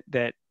thing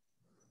that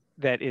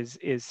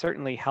is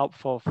certainly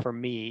helpful for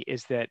me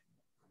is that,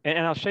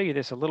 and I'll show you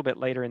this a little bit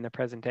later in the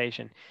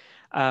presentation.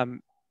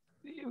 In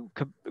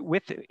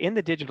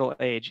the digital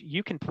age,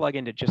 you can plug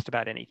into just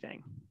about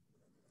anything.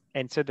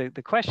 And so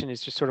the question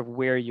is just sort of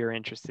where you're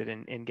interested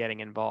in getting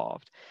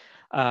involved.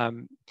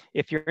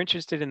 If you're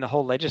interested in the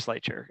whole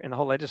legislature and the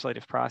whole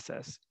legislative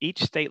process,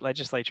 each state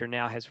legislature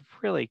now has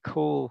really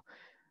cool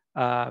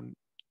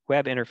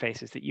web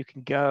interfaces that you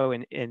can go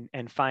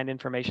and find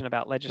information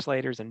about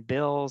legislators and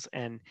bills,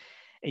 and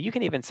you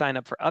can even sign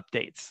up for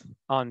updates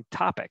on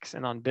topics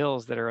and on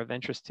bills that are of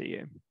interest to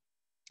you.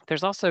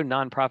 There's also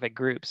nonprofit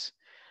groups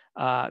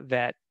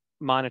that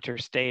monitor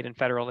state and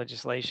federal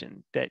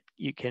legislation that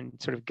you can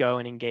sort of go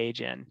and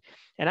engage in.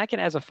 And I can,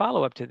 as a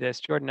follow-up to this,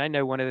 Jordan, I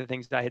know one of the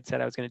things that I had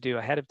said I was going to do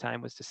ahead of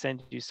time was to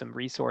send you some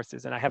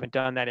resources, and I haven't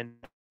done that in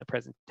the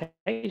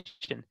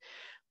presentation,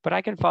 but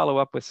I can follow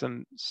up with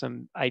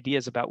some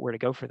ideas about where to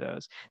go for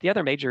those. The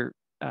other major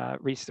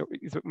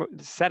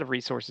set of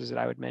resources that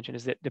I would mention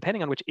is that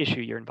depending on which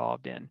issue you're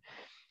involved in,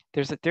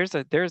 there's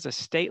a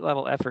state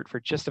level effort for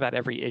just about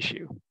every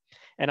issue.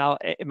 And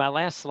my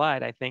last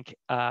slide, I think,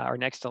 or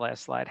next to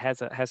last slide,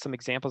 has some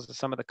examples of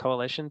some of the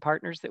coalition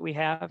partners that we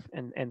have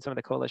and some of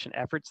the coalition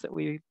efforts that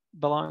we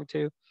belong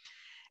to.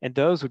 And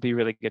those would be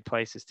really good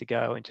places to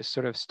go and just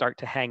sort of start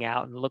to hang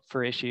out and look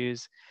for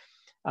issues.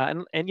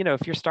 And you know,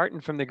 if you're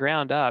starting from the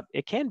ground up,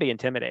 it can be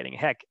intimidating.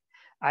 Heck,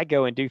 I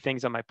go and do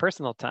things on my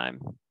personal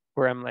time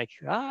where I'm like,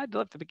 I'd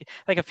love to be,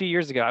 like a few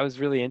years ago, I was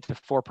really into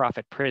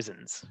for-profit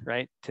prisons,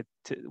 right? To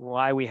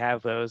why we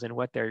have those and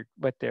what their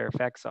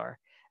effects are.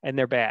 And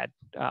they're bad.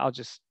 I'll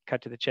just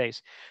cut to the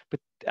chase.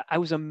 But I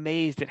was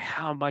amazed at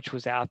how much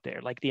was out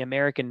there, like the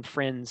American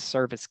Friends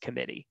Service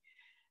Committee,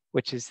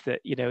 which is the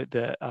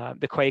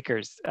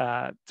Quakers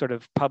sort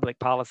of public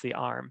policy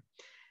arm.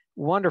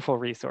 Wonderful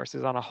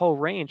resources on a whole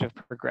range of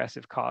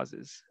progressive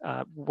causes,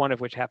 one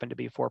of which happened to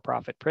be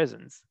for-profit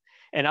prisons,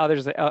 and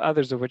others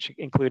of which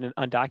include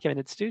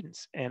undocumented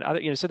students and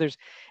other, so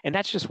and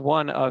that's just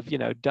one of,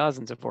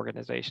 dozens of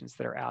organizations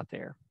that are out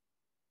there.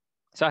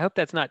 So I hope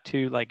that's not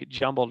too like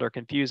jumbled or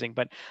confusing,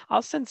 but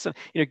I'll send some,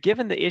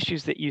 given the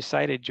issues that you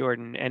cited,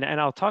 Jordan, and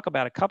I'll talk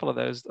about a couple of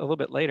those a little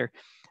bit later,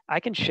 I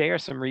can share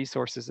some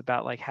resources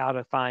about like how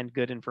to find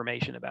good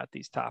information about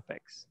these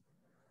topics.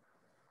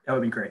 That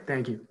would be great.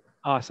 Thank you.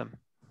 Awesome.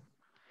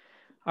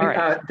 All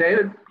right.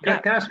 David,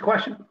 can I ask a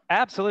question?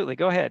 Absolutely.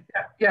 Go ahead.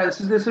 Yeah,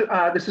 this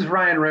is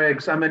Ryan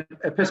Riggs. I'm at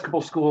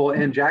Episcopal School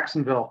in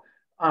Jacksonville.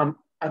 I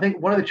think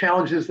one of the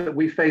challenges that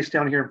we face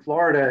down here in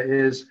Florida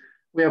is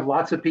we have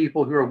lots of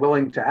people who are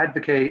willing to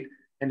advocate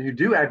and who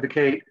do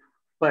advocate,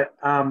 but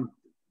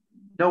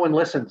no one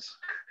listens.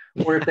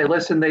 Or if they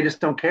listen, they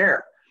just don't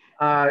care.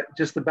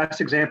 Just the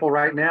best example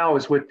right now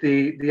is with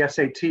the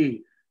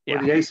SAT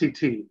or the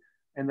ACT,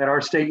 and that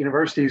our state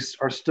universities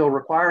are still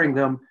requiring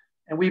them.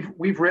 And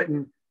we've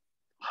written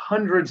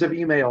hundreds of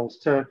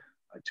emails to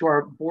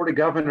our board of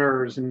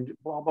governors and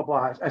blah, blah,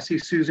 blah. I see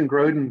Susan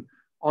Groden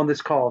on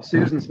this call.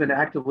 Susan's been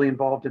actively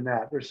involved in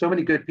that. There's so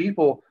many good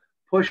people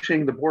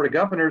pushing the board of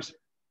governors,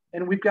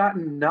 and we've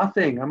gotten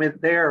nothing. I mean,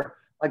 they're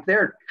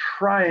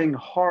trying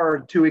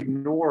hard to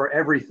ignore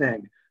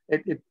everything.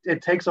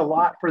 It takes a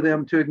lot for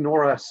them to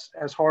ignore us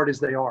as hard as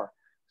they are.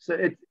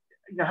 So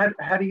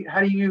how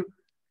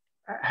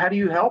do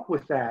you help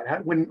with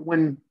that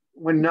when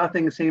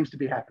nothing seems to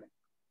be happening?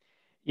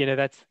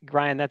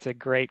 Ryan, that's a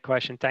great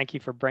question. Thank you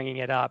for bringing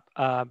it up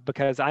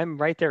because I'm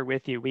right there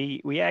with you.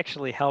 We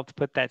actually helped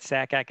put that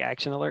SACAC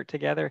action alert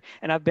together,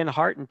 and I've been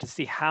heartened to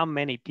see how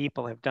many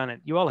people have done it.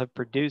 You all have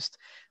produced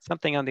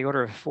something on the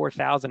order of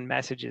 4,000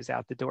 messages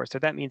out the door. So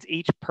that means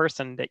each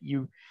person that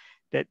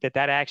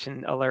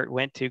action alert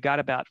went to got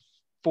about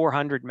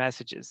 400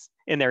 messages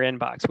in their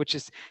inbox, which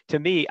is, to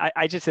me,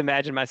 I just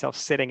imagine myself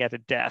sitting at a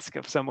desk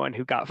of someone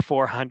who got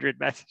 400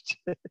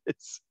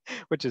 messages,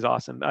 which is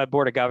awesome.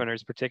 Board of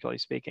Governors, particularly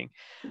speaking.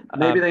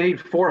 Maybe they need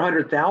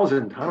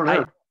 400,000. I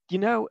don't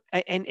know.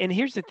 And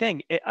here's the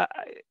thing.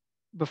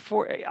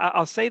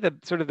 I'll say the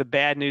sort of the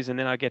bad news, and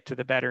then I'll get to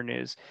the better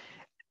news.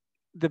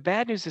 The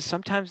bad news is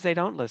sometimes they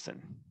don't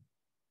listen.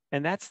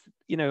 And that's,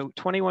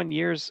 21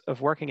 years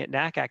of working at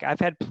NACAC. I've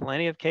had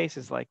plenty of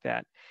cases like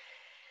that.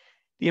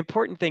 The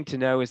important thing to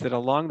know is that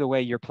along the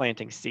way, you're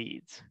planting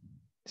seeds.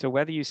 So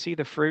whether you see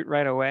the fruit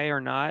right away or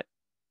not,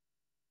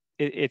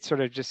 it sort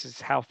of just is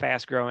how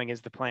fast growing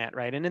is the plant,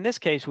 right? And in this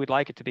case, we'd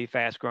like it to be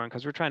fast growing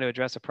because we're trying to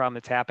address a problem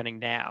that's happening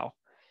now.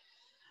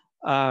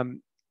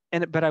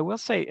 But I will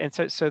say, and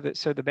so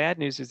the bad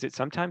news is that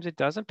sometimes it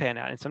doesn't pan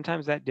out, and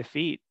sometimes that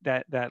defeat,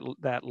 that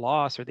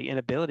loss or the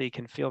inability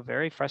can feel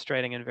very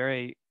frustrating and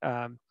very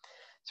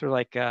sort of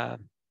like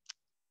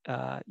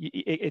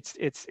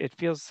it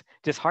feels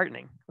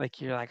disheartening.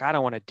 Like you're like, I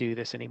don't want to do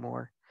this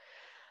anymore.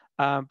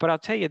 But I'll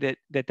tell you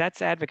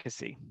that's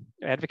advocacy.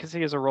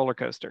 Advocacy is a roller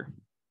coaster,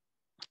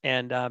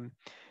 and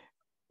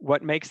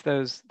what makes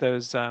those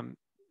the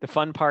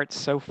fun parts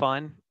so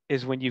fun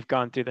is when you've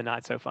gone through the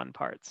not so fun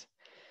parts.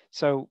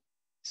 So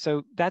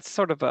that's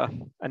sort of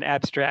an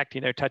abstract,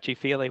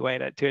 touchy-feely way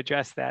to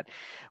address that.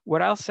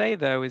 What I'll say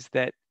though is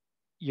that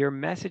your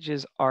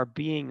messages are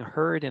being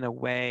heard in a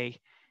way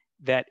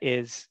that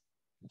is,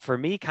 for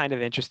me, kind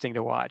of interesting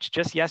to watch.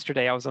 Just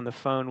yesterday, I was on the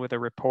phone with a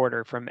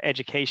reporter from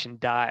Education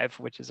Dive,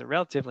 which is a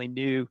relatively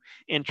new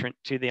entrant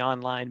to the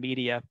online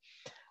media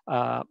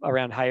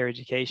around higher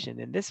education.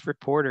 And this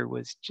reporter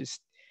was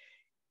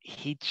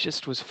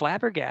was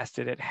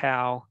flabbergasted at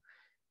how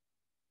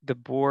the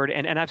board,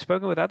 and I've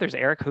spoken with others,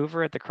 Eric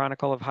Hoover at the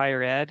Chronicle of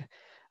Higher Ed,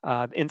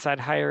 Inside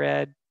Higher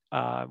Ed.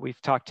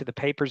 We've talked to the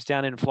papers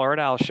down in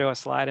Florida. I'll show a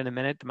slide in a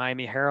minute, the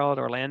Miami Herald,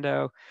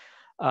 Orlando,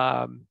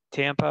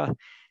 Tampa.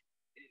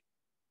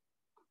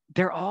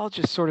 They're all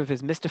just sort of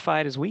as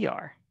mystified as we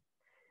are.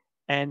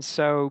 And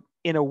so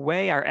in a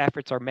way, our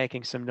efforts are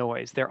making some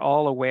noise. They're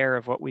all aware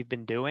of what we've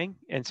been doing.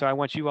 And so I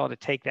want you all to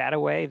take that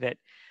away, that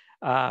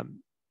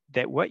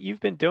what you've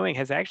been doing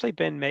has actually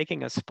been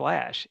making a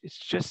splash. It's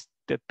just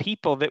the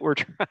people that we're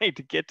trying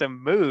to get to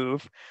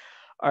move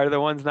are the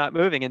ones not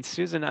moving. And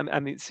Susan,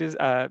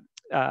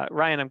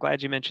 Ryan, I'm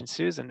glad you mentioned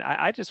Susan.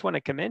 I just want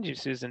to commend you,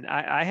 Susan.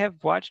 I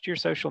have watched your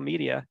social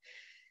media,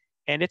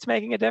 and it's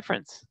making a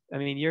difference. I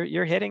mean,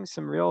 you're hitting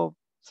some real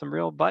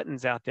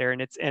buttons out there,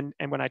 and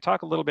when I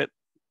talk a little bit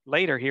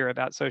later here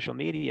about social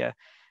media,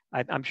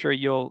 I'm sure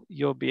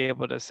you'll be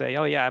able to say,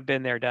 oh yeah, I've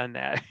been there, done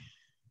that.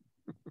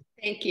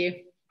 Thank you.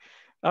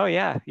 Oh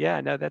yeah,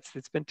 no,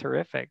 it's been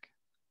terrific.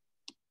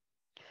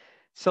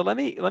 So let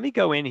me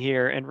go in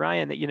here, and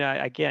Ryan,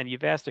 again,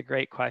 you've asked a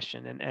great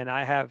question, and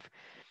I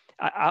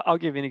I'll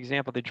give you an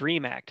example. The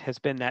DREAM Act has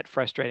been that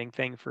frustrating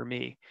thing for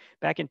me.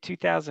 Back in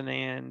 2000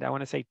 and I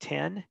want to say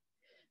 10,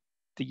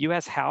 the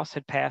US House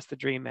had passed the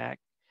DREAM Act.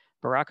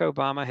 Barack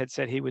Obama had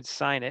said he would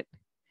sign it,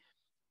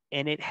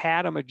 and it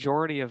had a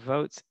majority of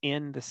votes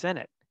in the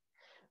Senate.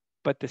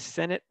 But the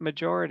Senate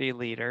majority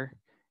leader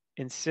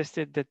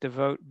insisted that the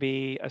vote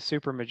be a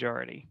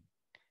supermajority.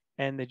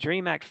 And the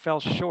DREAM Act fell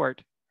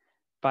short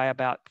by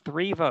about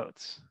 3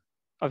 votes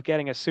of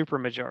getting a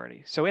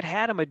supermajority. So it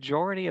had a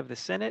majority of the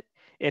Senate,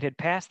 it had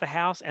passed the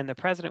House, and the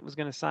president was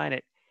going to sign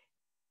it,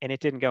 and it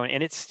didn't go in.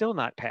 And it's still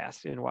not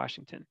passed in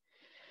Washington.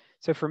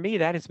 So for me,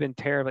 that has been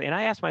terrible. And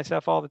I ask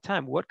myself all the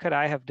time, what could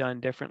I have done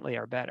differently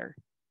or better?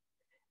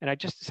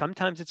 And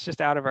sometimes it's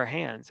just out of our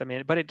hands. I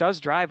mean, but it does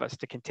drive us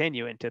to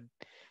continue and to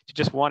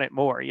just want it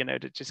more,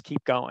 to just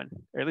keep going,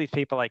 or at least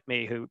people like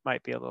me who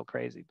might be a little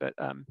crazy. But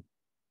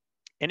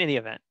in any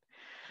event,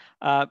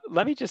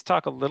 let me just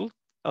talk a little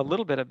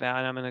bit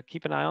about, I'm going to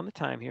keep an eye on the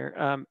time here,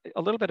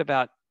 a little bit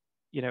about,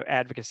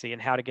 advocacy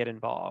and how to get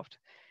involved.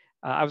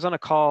 I was on a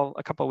call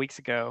a couple of weeks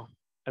ago,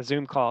 a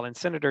Zoom call, and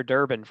Senator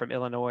Durbin from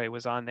Illinois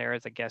was on there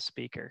as a guest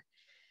speaker.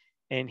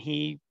 And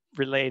he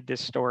relayed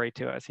this story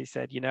to us. He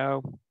said,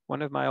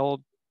 one of my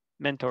old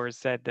mentors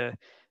said the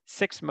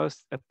 6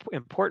 most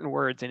important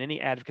words in any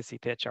advocacy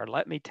pitch are,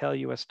 let me tell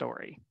you a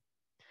story.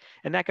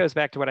 And that goes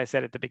back to what I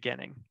said at the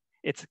beginning.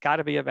 It's got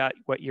to be about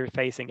what you're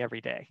facing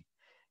every day.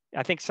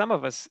 I think some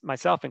of us,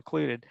 myself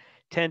included,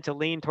 tend to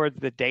lean towards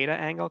the data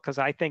angle because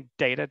I think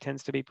data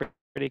tends to be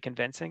pretty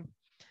convincing.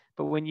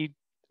 But when you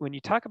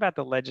talk about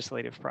the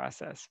legislative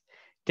process,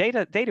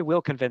 data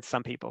will convince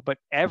some people, but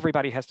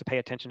everybody has to pay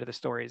attention to the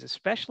stories,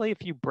 especially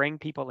if you bring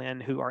people in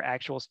who are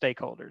actual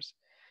stakeholders.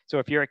 So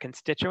if you're a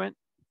constituent,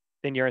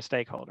 then you're a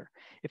stakeholder.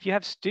 If you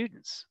have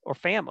students or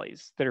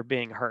families that are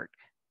being hurt,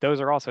 those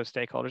are also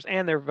stakeholders,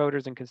 and they're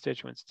voters and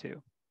constituents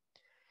too.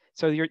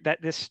 So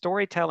this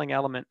storytelling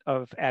element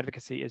of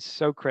advocacy is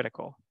so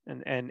critical,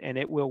 and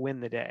it will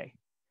win the day.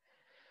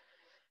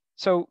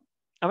 So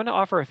I'm going to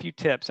offer a few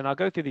tips, and I'll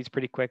go through these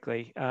pretty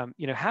quickly.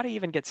 How to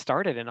even get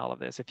started in all of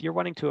this. If you're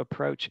wanting to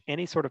approach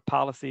any sort of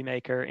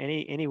policymaker,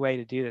 any way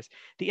to do this,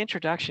 the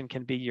introduction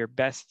can be your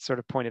best sort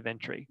of point of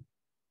entry.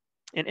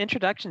 And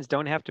introductions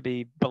don't have to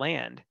be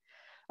bland.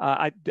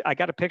 I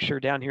got a picture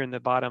down here in the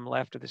bottom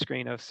left of the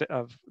screen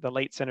of the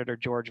late Senator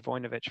George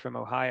Voinovich from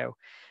Ohio.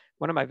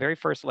 One of my very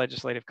first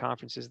legislative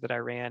conferences that I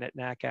ran at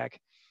NACAC,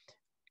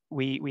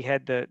 we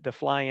had the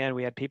fly-in.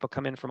 We had people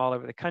come in from all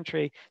over the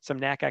country.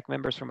 Some NACAC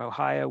members from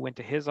Ohio went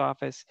to his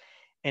office,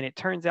 and it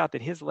turns out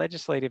that his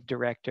legislative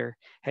director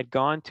had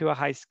gone to a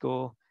high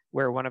school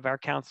where one of our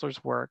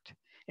counselors worked,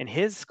 and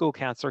his school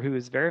counselor, who he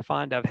was very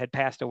fond of, had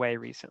passed away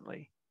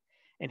recently.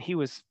 And he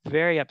was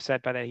very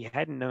upset by that. He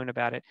hadn't known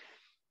about it.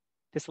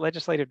 This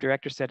legislative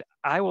director said,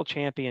 I will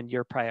champion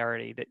your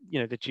priority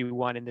that you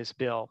want in this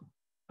bill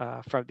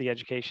from the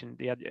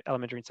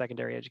Elementary and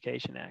Secondary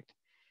Education Act.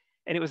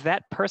 And it was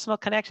that personal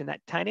connection,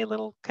 that tiny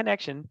little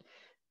connection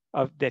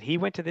that he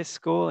went to this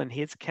school and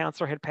his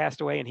counselor had passed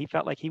away and he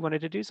felt like he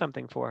wanted to do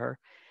something for her,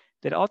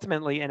 that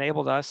ultimately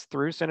enabled us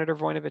through Senator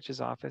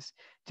Voinovich's office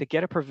to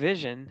get a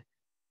provision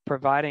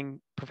providing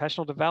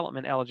professional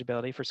development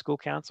eligibility for school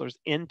counselors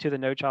into the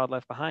No Child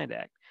Left Behind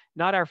Act.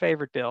 Not our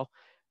favorite bill,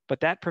 but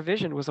that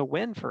provision was a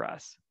win for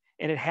us.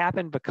 And it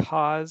happened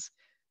because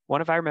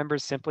one of our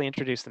members simply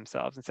introduced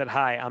themselves and said,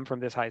 hi, I'm from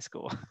this high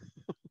school.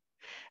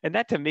 And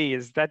that to me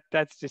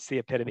that's just the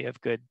epitome of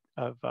good,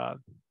 of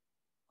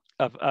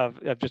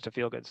just a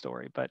feel-good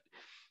story. But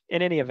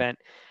in any event,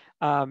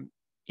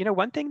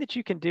 one thing that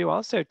you can do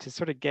also to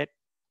sort of get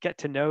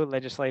to know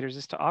legislators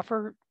is to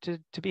offer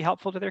to be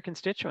helpful to their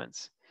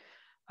constituents.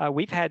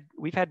 We've had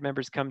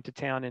members come to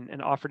town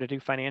and offer to do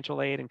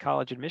financial aid and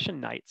college admission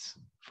nights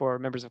for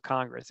members of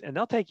Congress, and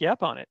they'll take you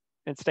up on it,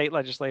 and state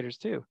legislators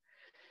too.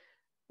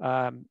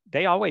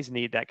 They always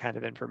need that kind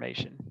of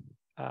information.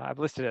 I've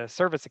listed a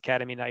service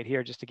academy night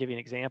here just to give you an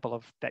example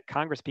of that.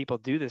 Congress people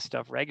do this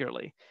stuff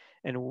regularly,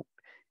 and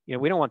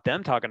we don't want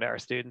them talking to our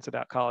students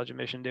about college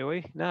admission, do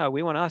we? No,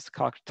 we want us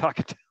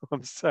talking to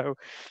them. So,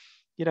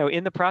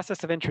 in the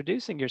process of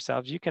introducing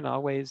yourselves, you can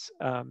always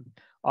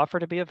offer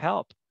to be of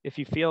help if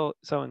you feel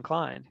so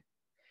inclined.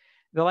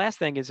 The last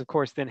thing is, of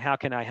course, then how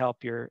can I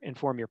help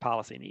inform your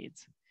policy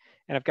needs?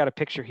 And I've got a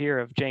picture here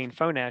of Jane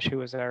Fonash,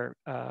 who is our,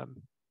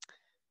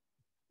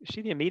 is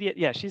she the immediate?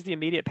 Yeah, she's the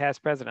immediate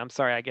past president. I'm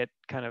sorry, I get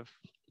kind of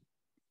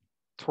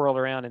twirled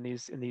around in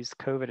these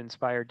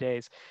COVID-inspired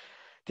days.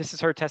 This is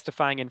her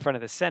testifying in front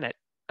of the Senate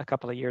a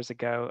couple of years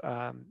ago,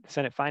 the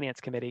Senate Finance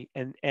Committee,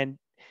 and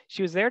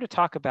she was there to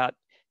talk about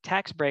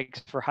tax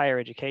breaks for higher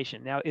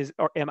education. Now,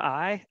 am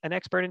I an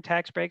expert in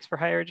tax breaks for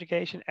higher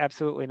education?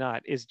 Absolutely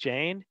not. Is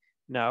Jane?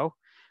 No.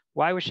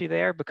 Why was she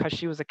there? Because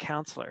she was a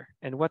counselor.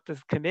 And what the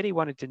committee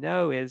wanted to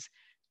know is,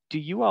 do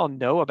you all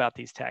know about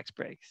these tax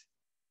breaks?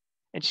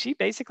 And she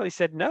basically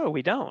said, no,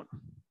 we don't.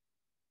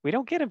 We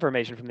don't get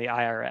information from the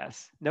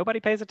IRS. Nobody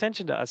pays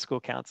attention to us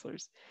school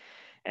counselors.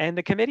 And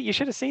the committee, you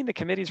should have seen the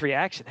committee's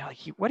reaction. They're like,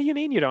 what do you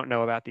mean you don't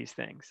know about these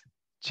things?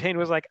 Jane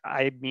was like,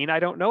 I mean, I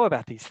don't know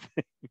about these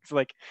things.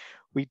 Like,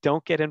 We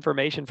don't get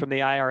information from the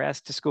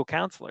IRS to school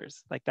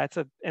counselors. Like that's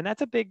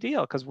a big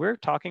deal because we're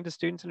talking to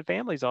students and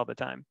families all the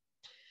time.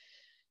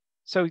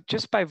 So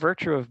just by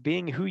virtue of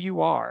being who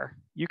you are,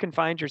 you can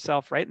find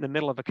yourself right in the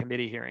middle of a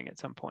committee hearing at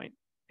some point.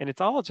 And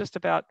it's all just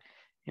about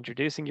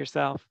introducing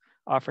yourself,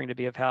 offering to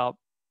be of help,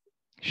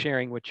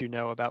 sharing what you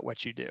know about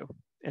what you do,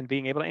 and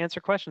being able to answer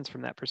questions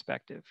from that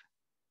perspective.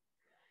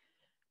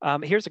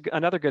 Here's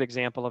another good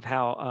example of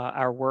how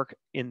our work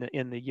in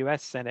the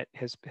U.S. Senate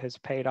has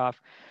paid off.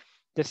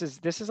 This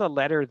is a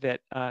letter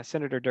that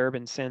Senator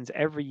Durbin sends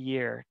every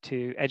year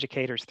to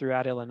educators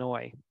throughout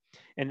Illinois.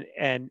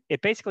 And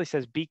it basically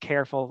says, be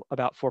careful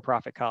about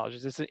for-profit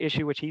colleges. This is an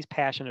issue which he's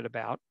passionate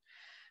about.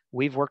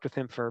 We've worked with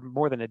him for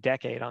more than a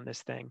decade on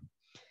this thing.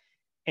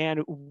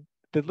 And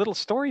the little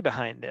story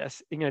behind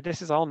this,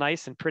 this is all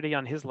nice and pretty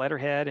on his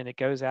letterhead, and it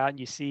goes out and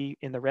you see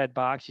in the red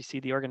box, you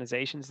see the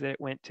organizations that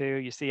it went to,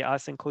 you see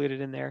us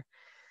included in there.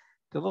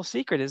 The little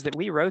secret is that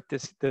we wrote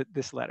this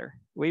letter.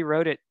 We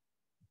wrote it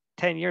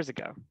 10 years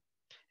ago,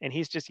 and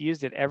he's just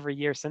used it every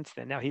year since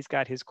then. Now he's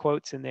got his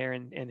quotes in there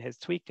and has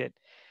tweaked it.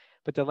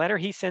 But the letter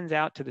he sends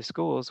out to the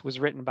schools was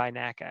written by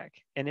NACAC.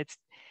 And it's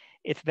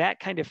that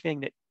kind of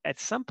thing that at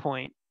some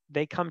point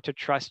they come to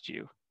trust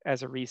you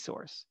as a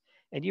resource.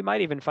 And you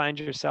might even find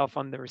yourself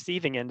on the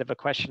receiving end of a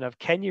question of,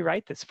 can you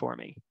write this for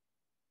me?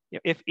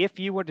 If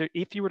you were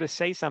to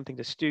say something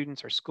to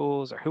students or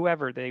schools or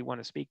whoever they want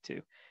to speak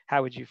to,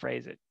 how would you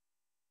phrase it?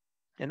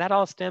 And that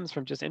all stems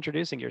from just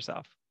introducing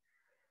yourself.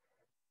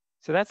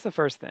 So that's the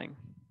first thing.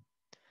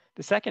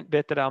 The second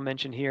bit that I'll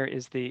mention here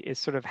is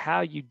sort of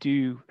how you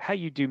do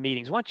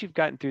meetings. Once you've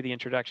gotten through the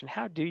introduction,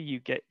 how do you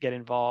get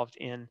involved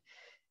in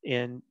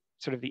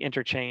sort of the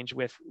interchange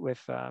with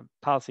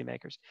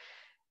policymakers?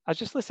 I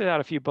just listed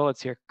out a few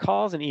bullets here.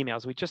 Calls and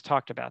emails. We just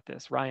talked about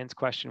this. Ryan's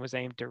question was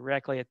aimed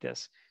directly at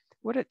this.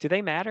 Do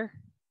they matter?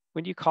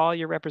 When you call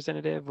your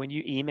representative, when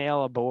you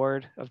email a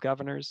board of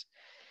governors,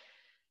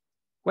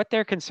 what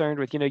they're concerned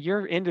with,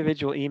 your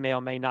individual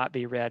email may not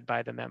be read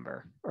by the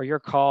member, or your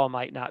call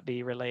might not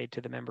be relayed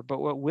to the member, but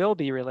what will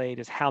be relayed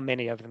is how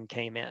many of them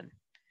came in.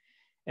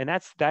 And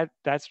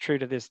that's true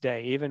to this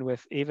day. Even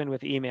with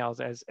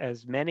emails,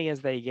 as many as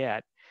they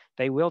get,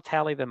 they will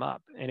tally them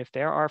up. And if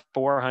there are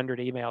 400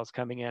 emails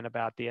coming in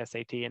about the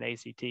SAT and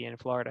ACT in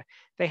Florida,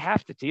 they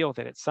have to deal with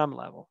it at some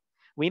level.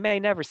 We may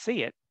never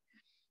see it.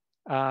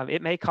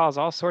 It may cause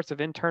all sorts of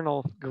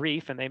internal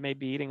grief, and they may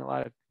be eating a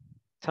lot of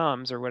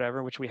Tums or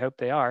whatever, which we hope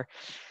they are.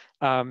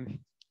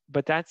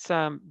 But that's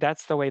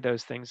the way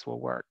those things will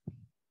work.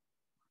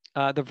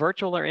 The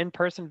virtual or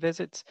in-person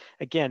visits,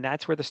 again,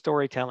 that's where the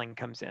storytelling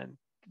comes in.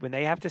 When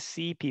they have to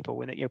see people,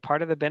 when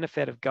part of the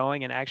benefit of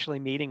going and actually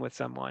meeting with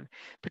someone,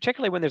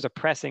 particularly when there's a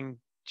pressing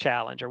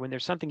challenge or when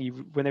there's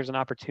when there's an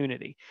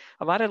opportunity.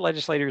 A lot of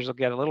legislators will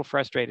get a little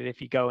frustrated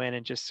if you go in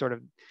and just sort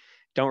of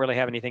don't really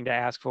have anything to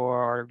ask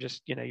for, or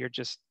just, you're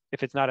just,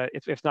 if it's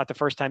not the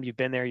first time you've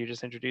been there, you're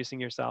just introducing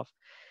yourself.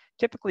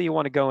 Typically you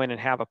want to go in and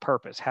have a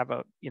purpose, have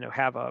an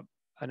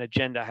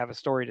agenda, have a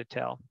story to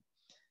tell.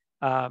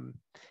 And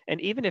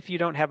even if you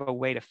don't have a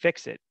way to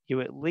fix it,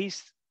 you at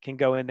least can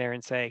go in there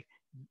and say,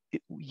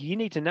 you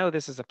need to know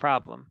this is a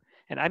problem.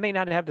 And I may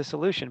not have the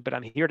solution, but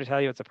I'm here to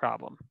tell you it's a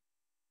problem.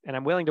 And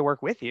I'm willing to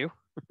work with you.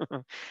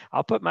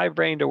 I'll put my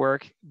brain to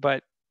work,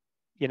 but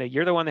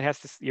you're the one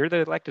that you're the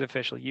elected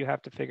official. You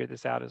have to figure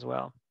this out as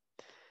well.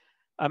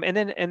 And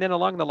then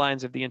along the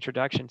lines of the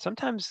introduction,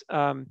 sometimes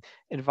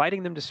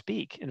inviting them to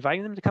speak,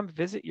 inviting them to come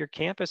visit your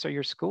campus or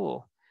your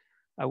school.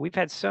 We've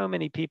had so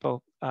many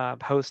people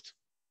host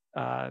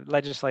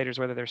legislators,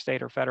 whether they're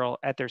state or federal,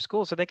 at their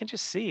school, so they can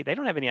just see. They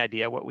don't have any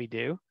idea what we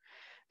do.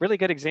 Really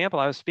good example.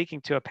 I was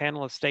speaking to a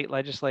panel of state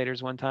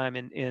legislators one time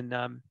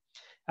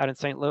out in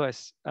St.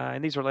 Louis,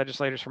 and these were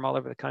legislators from all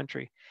over the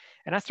country.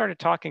 And I started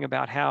talking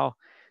about how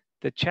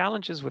the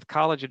challenges with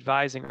college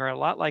advising are a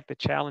lot like the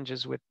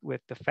challenges with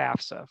the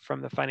FAFSA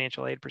from the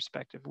financial aid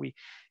perspective.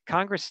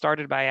 Congress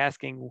started by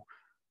asking,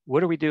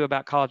 what do we do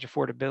about college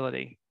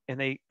affordability? And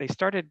they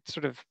started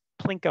sort of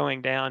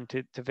plinkoing down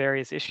to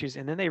various issues.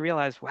 And then they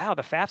realized, wow,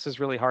 the FAFSA is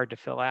really hard to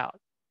fill out.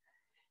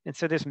 And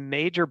so this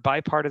major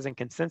bipartisan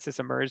consensus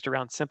emerged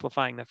around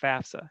simplifying the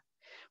FAFSA.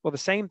 Well, the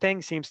same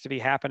thing seems to be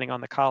happening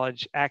on the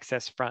college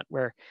access front,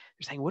 where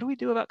they're saying, what do we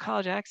do about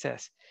college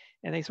access?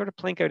 And they sort of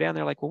plinko down.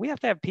 They're like, well, we have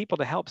to have people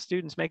to help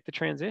students make the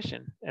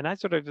transition. And I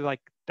sort of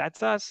like,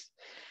 that's us.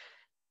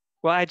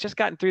 Well, I had just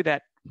gotten through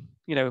that,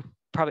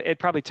 it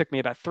probably took me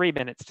about 3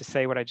 minutes to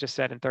say what I just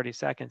said in 30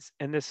 seconds.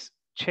 And this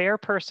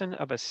chairperson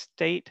of a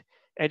state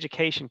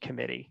education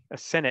committee, a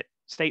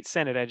state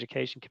Senate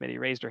education committee,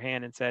 raised her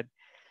hand and said,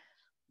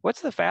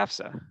 what's the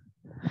FAFSA?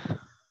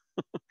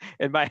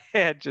 And my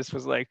head just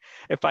was like,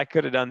 if I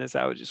could have done this,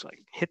 I would just like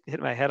hit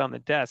my head on the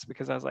desk,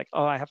 because I was like,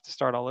 oh, I have to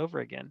start all over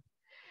again.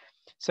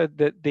 So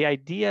the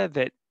idea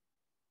that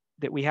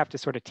we have to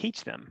sort of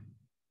teach them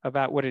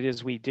about what it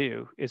is we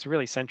do is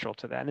really central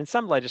to that. And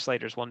some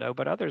legislators will know,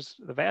 but others,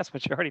 the vast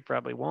majority,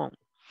 probably won't.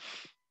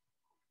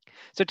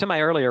 So to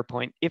my earlier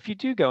point, if you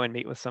do go and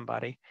meet with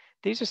somebody,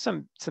 these are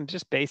some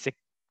just basic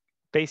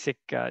basic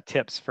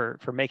tips for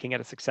making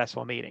it a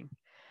successful meeting.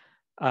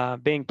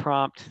 Being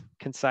prompt,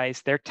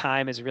 concise. Their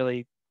time is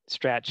really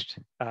stretched.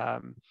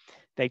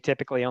 They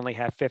typically only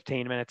have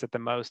 15 minutes at the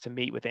most to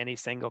meet with any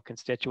single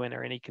constituent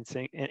or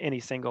any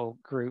single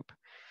group.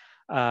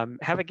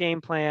 Have a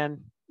game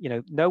plan.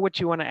 Know what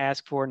you want to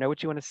ask for, know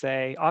what you want to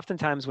say.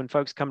 Oftentimes when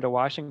folks come to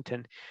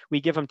Washington,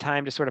 we give them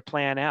time to sort of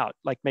plan out.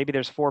 Like maybe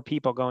there's 4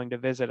 people going to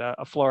visit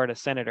a Florida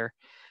senator.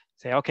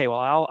 Say, okay,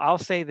 well, I'll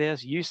say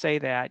this, you say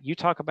that, you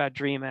talk about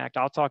DREAM Act,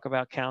 I'll talk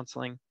about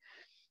counseling,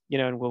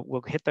 and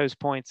we'll hit those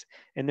points,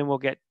 and then we'll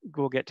get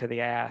to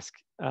the ask.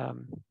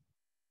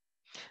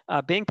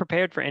 Being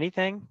prepared for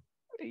anything,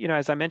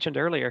 as I mentioned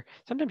earlier,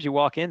 sometimes you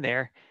walk in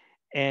there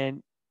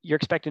and you're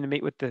expecting to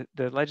meet with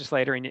the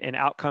legislator, and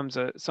out comes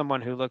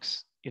someone who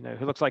looks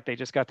like they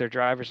just got their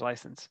driver's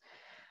license,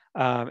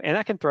 and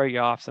that can throw you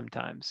off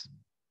sometimes.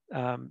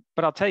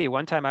 But I'll tell you,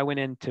 one time I went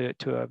into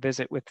a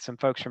visit with some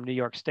folks from New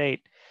York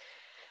State,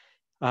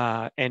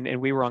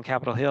 and we were on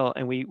Capitol Hill,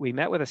 and we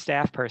met with a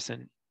staff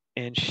person,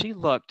 and she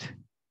looked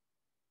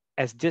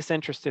as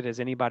disinterested as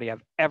anybody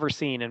I've ever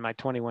seen in my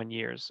 21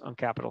 years on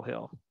Capitol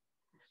Hill.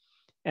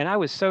 And I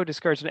was so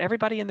discouraged, and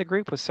everybody in the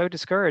group was so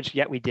discouraged,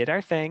 yet we did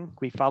our thing.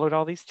 We followed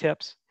all these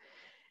tips.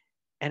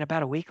 And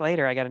about a week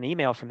later, I got an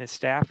email from this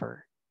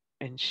staffer,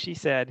 and she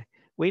said,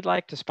 "We'd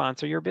like to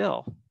sponsor your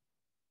bill."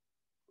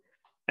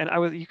 And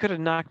you could have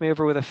knocked me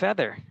over with a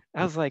feather.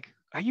 I was like,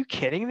 "Are you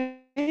kidding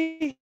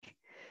me?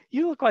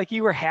 You look like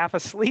you were half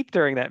asleep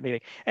during that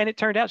meeting." And it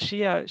turned out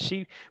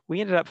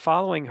we ended up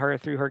following her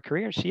through her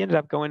career. She ended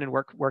up going and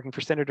working for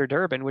Senator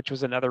Durbin, which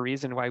was another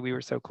reason why we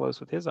were so close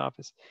with his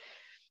office.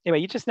 Anyway,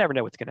 you just never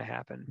know what's going to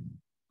happen.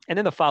 And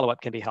then the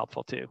follow-up can be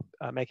helpful too,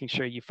 making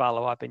sure you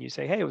follow up and you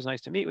say, "Hey, it was nice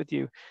to meet with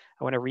you.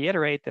 I want to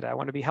reiterate that I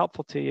want to be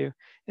helpful to you."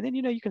 And then,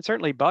 you can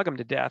certainly bug them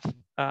to death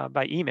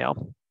by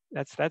email.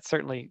 That's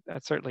certainly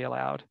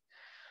allowed.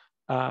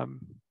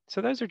 So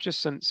those are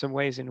just some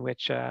ways in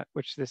which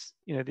this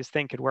this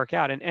thing could work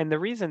out. And the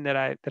reason that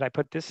I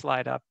put this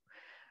slide up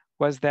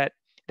was that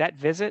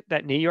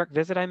New York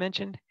visit I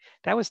mentioned,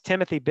 that was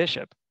Timothy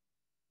Bishop.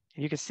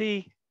 And you can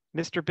see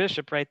Mr.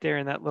 Bishop right there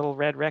in that little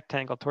red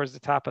rectangle towards the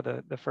top of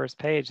the first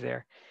page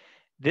there.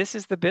 This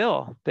is the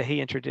bill that he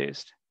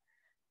introduced.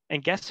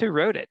 And guess who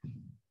wrote it?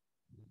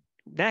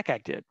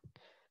 NACAC did.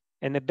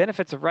 And the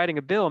benefits of writing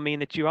a bill mean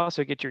that you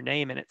also get your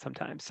name in it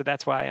sometimes. So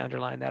that's why I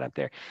underlined that up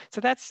there. So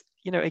that's,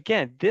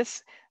 again,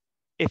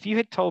 if you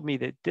had told me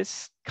that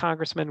this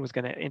congressman was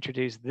going to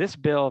introduce this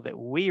bill that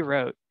we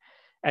wrote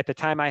at the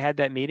time I had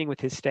that meeting with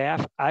his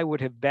staff, I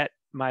would have bet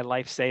my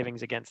life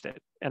savings against it,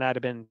 and I'd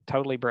have been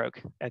totally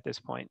broke at this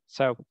point.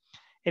 So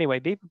anyway,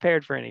 be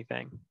prepared for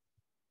anything.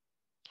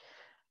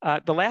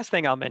 The last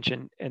thing I'll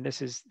mention, and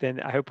this is,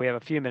 then I hope we have a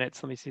few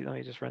minutes. Let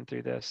me just run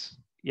through this.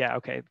 Yeah,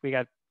 okay, we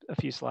got a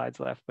few slides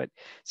left, but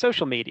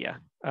social media.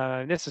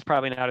 This is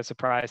probably not a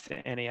surprise to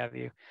any of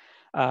you.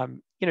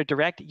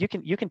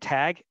 You can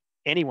tag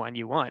anyone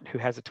you want who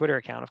has a Twitter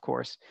account, of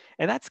course,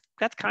 and that's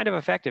kind of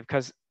effective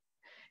because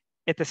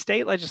at the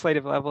state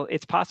legislative level,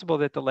 it's possible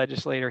that the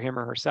legislator, him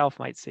or herself,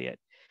 might see it.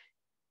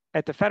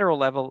 At the federal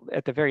level,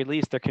 at the very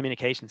least, their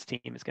communications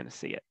team is going to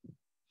see it.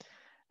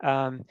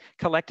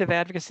 Collective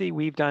advocacy,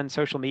 we've done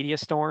social media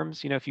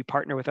storms, if you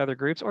partner with other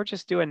groups, or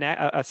just do a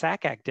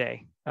NACAC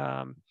day,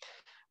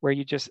 where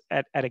you just,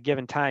 at a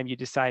given time, you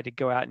decide to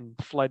go out and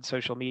flood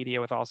social media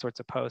with all sorts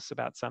of posts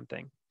about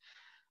something.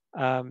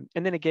 And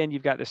then again,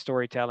 you've got the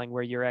storytelling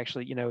where you're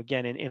actually,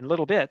 again, in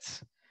little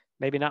bits,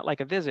 maybe not like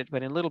a visit,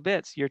 but in little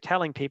bits, you're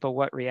telling people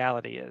what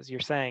reality is.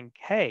 You're saying,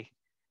 "Hey,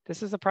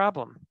 this is a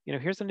problem.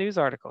 Here's a news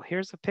article.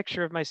 Here's a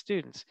picture of my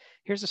students.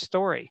 Here's a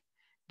story.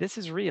 This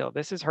is real.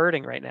 This is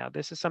hurting right now.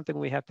 This is something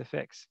we have to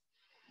fix."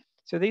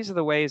 So these are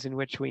the ways in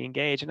which we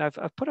engage. And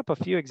I've put up a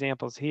few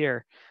examples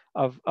here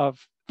of,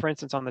 for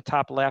instance, on the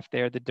top left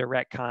there, the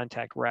direct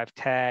contact, where I've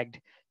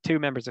tagged 2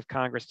 members of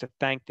Congress to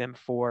thank them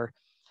for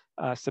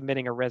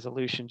submitting a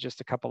resolution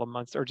just a couple of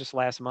months, or just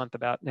last month,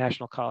 about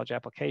National College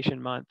Application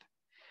Month.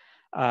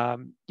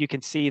 You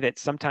can see that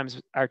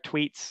sometimes our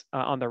tweets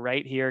on the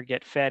right here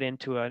get fed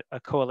into a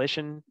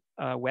coalition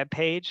web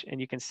page, and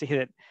you can see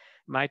that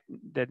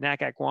the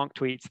NACAC wonk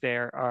tweets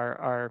there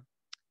are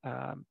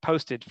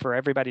posted for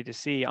everybody to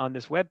see on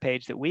this web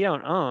page that we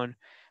don't own,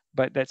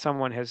 but that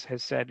someone has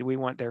said we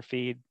want their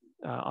feed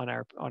on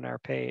our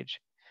page.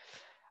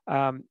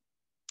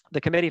 The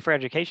Committee for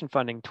Education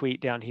Funding tweet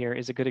down here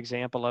is a good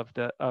example of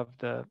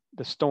the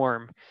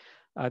storm.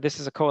 This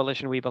is a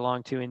coalition we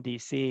belong to in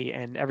DC,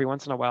 and every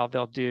once in a while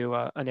they'll do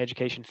an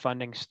education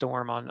funding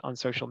storm on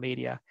social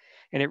media,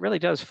 and it really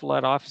does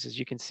flood offices.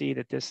 You can see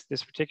that this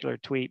particular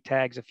tweet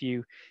tags a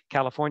few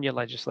California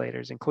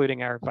legislators,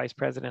 including our Vice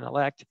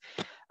President-elect,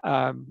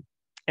 and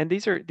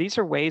these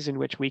are ways in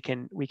which we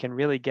can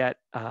really get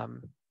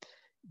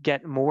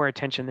more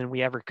attention than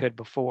we ever could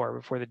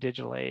before the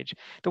digital age.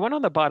 The one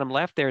on the bottom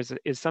left there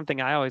is something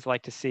I always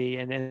like to see,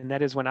 and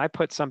that is when I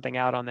put something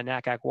out on the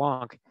NACAC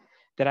wonk,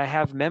 that I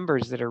have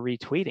members that are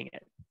retweeting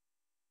it.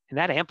 And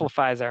that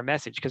amplifies our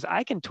message, because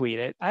I can tweet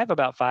it. I have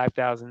about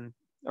 5,000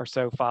 or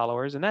so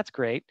followers, and that's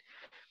great.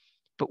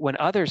 But when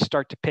others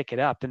start to pick it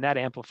up, then that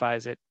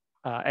amplifies it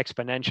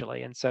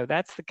exponentially. And so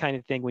that's the kind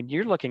of thing when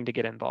you're looking to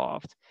get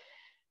involved.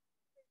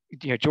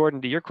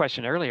 Jordan, to your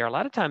question earlier, a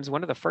lot of times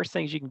one of the first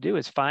things you can do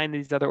is find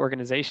these other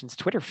organizations'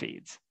 Twitter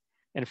feeds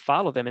and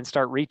follow them and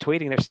start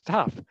retweeting their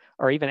stuff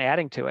or even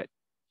adding to it.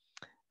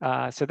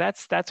 So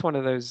that's one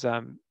of those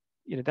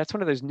that's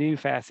one of those new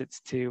facets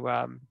to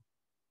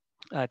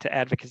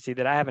advocacy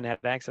that I haven't had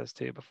access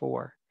to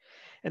before.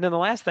 And then the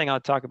last thing I'll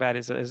talk about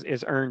is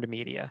earned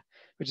media,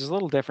 which is a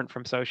little different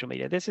from social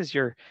media. This is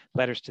your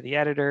letters to the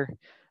editor.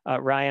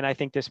 Ryan, I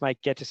think this might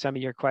get to some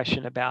of your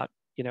question about,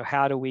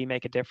 how do we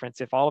make a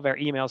difference if all of our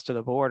emails to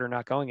the board are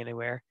not going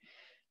anywhere?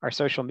 Our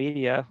social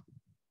media,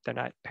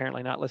 they're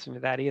apparently not listening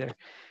to that either.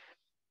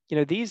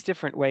 These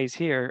different ways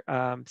here,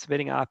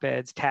 submitting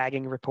op-eds,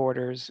 tagging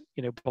reporters,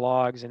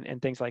 blogs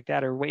and things like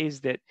that are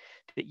ways that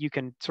you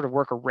can sort of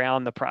work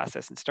around the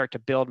process and start to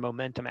build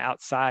momentum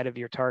outside of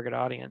your target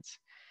audience.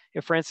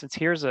 If, for instance,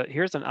 here's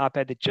an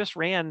op-ed that just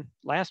ran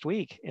last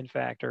week, in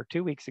fact, or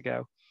 2 weeks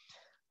ago,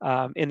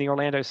 in the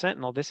Orlando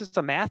Sentinel. This is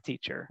a math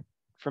teacher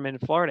from in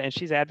Florida, and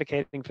she's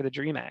advocating for the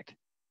DREAM Act.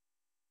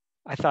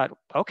 I thought,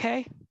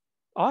 okay,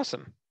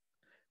 awesome.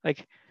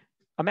 Like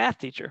a math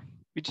teacher.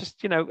 We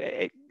just,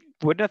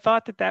 wouldn't have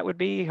thought that would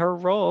be her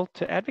role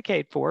to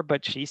advocate for,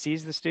 but she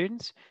sees the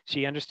students,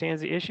 she understands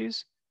the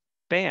issues.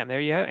 Bam,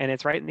 there you go. And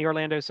it's right in the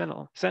Orlando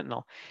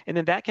Sentinel. And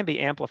then that can be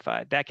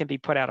amplified. That can be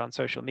put out on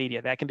social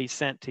media. That can be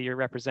sent to your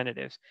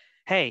representatives.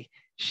 Hey,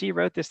 she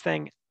wrote this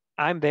thing.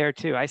 I'm there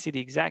too. I see the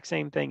exact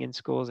same thing in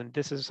schools, and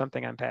this is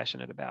something I'm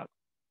passionate about.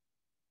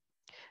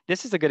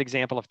 This is a good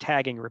example of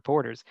tagging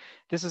reporters.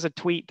 This is a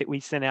tweet that we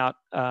sent out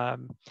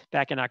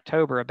back in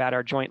October about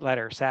our joint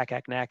letter,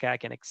 SACAC,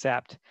 NACAC, and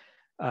ACCEPT,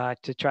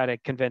 to try to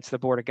convince the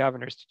Board of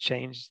Governors to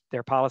change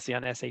their policy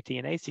on SAT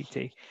and ACT.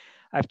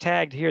 I've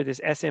tagged here this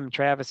SM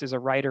Travis is a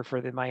writer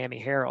for the Miami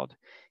Herald.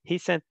 He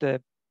sent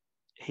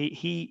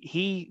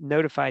he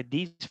notified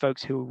these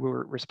folks who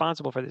were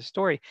responsible for this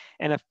story,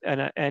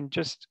 and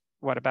just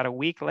about a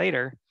week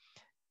later,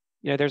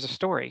 there's a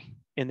story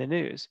in the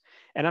news.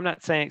 And I'm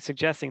not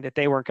suggesting that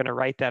they weren't going to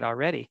write that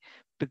already,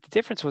 but the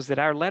difference was that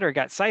our letter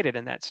got cited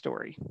in that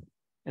story.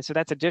 And so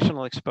that's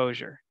additional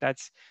exposure.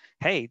 That's,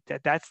 hey,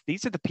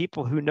 these are the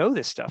people who know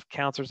this stuff,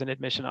 counselors and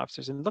admission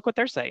officers, and look what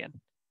they're saying.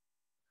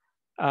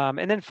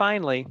 And then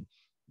finally,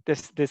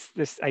 this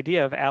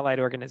idea of allied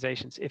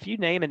organizations. If you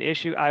name an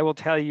issue, I will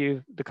tell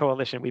you the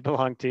coalition we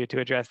belong to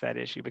address that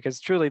issue, because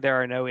truly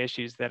there are no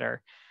issues that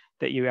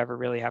you ever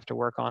really have to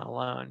work on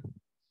alone.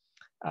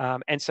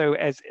 And so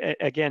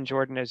again,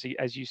 Jordan,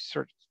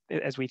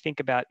 as we think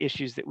about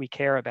issues that we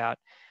care about,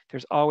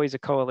 there's always a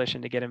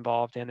coalition to get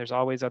involved in. There's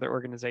always other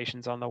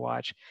organizations on the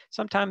watch.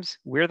 Sometimes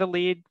we're the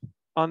lead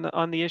on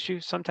the issue.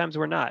 Sometimes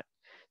we're not.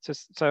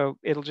 So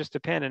it'll just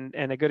depend.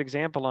 And a good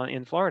example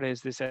in Florida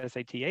is this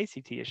SAT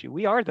ACT issue.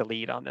 We are the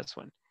lead on this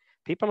one.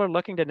 People are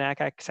looking to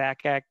NACAC,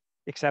 SACAC,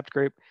 ACCEPT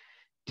group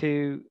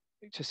to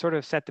sort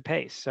of set the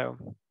pace. So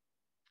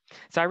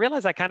I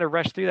realize I kind of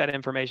rushed through that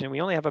information.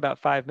 We only have about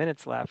 5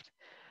 minutes left.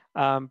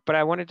 But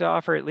I wanted to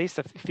offer at least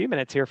a few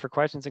minutes here for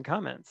questions and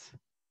comments.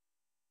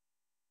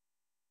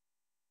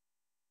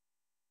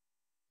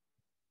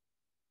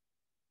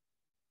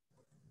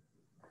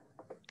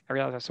 I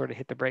realize I sort of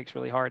hit the brakes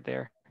really hard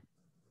there.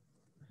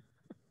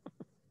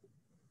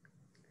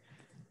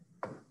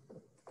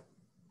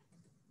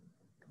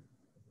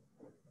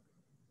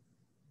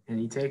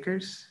 Any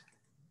takers?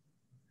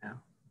 No.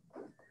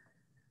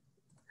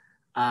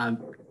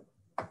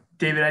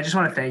 David, I just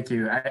want to thank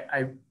you. I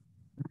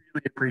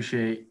really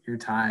appreciate your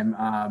time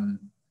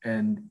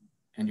and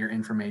your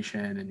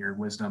information and your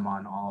wisdom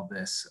on all of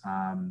this.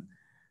 I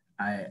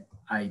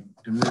am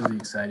really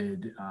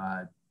excited.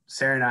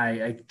 Sarah and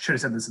I should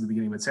have said this at the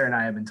beginning, but Sarah and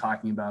I have been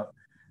talking about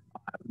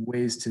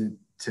ways to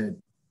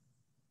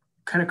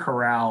kind of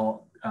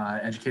corral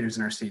educators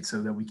in our state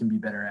so that we can be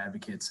better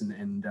advocates.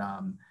 And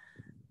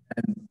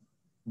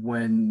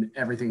when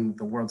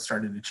the world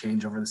started to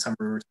change over the summer,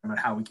 we were talking about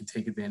how we could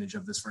take advantage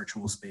of this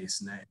virtual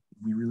space. And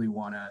we really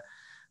want to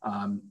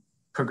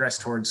progress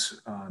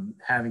towards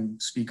having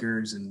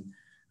speakers and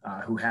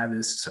who have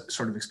this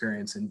sort of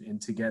experience,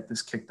 and to get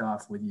this kicked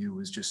off with you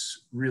was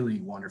just really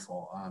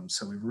wonderful.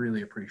 So we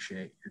really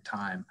appreciate your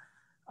time.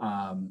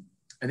 I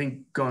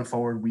think going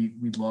forward,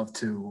 we'd love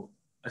to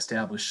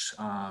establish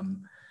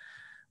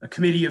a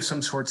committee of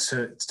some sorts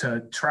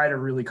to try to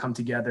really come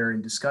together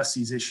and discuss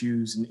these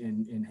issues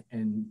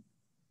and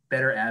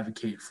better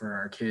advocate for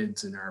our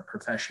kids and our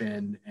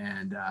profession.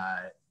 And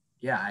I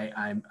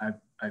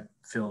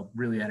feel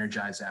really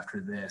energized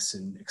after this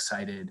and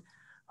excited.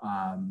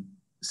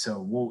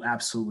 So we'll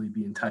absolutely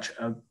be in touch.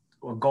 A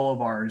goal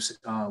of ours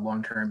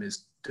long-term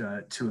is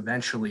to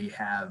eventually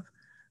have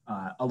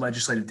a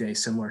legislative day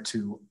similar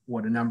to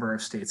what a number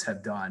of states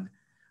have done,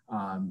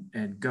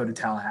 and go to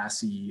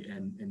Tallahassee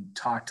and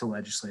talk to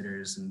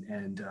legislators.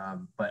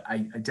 But I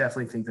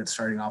definitely think that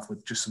starting off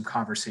with just some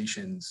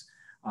conversations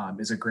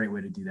is a great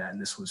way to do that.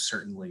 And this was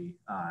certainly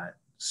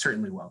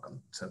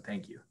welcome. So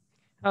thank you.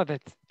 Oh,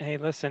 that's, hey,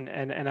 listen,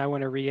 and I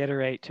want to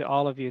reiterate to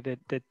all of you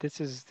that this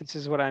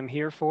is what I'm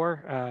here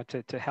for,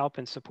 to help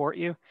and support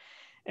you.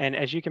 And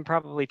as you can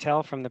probably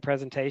tell from the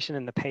presentation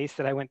and the pace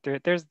that I went through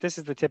it, this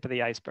is the tip of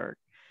the iceberg.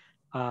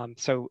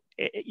 So,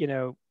 you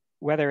know,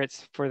 whether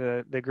it's for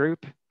the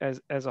group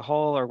as a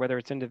whole or whether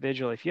it's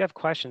individual, if you have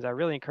questions, I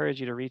really encourage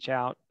you to reach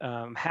out.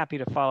 Happy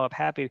to follow up.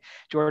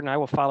 Jordan, I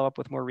will follow up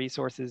with more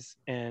resources,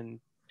 and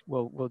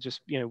we'll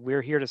just, you know,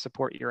 we're here to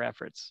support your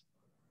efforts.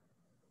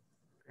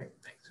 Great,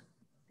 thanks.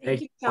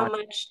 Thank you so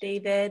much,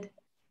 David.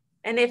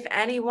 And if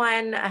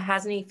anyone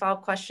has any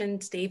follow-up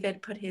questions,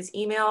 David put his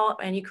email,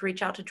 and you can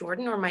reach out to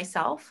Jordan or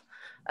myself,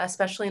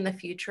 especially in the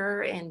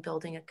future in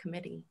building a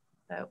committee.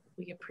 But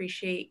we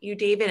appreciate you,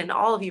 David, and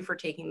all of you for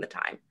taking the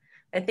time.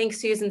 I think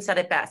Susan said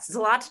it best. It's a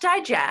lot to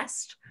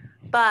digest,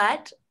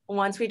 but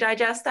once we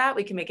digest that,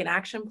 we can make an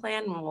action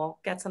plan and we'll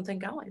get something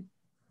going.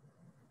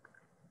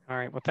 All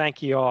right. Well,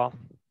 thank you all.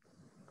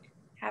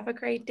 Have a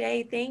great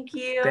day. Thank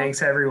you.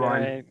 Thanks,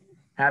 everyone. Right.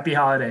 Happy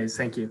holidays.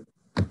 Thank you.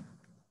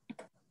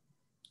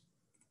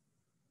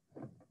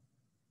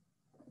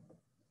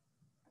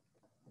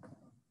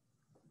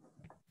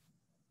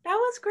 That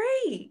was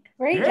great.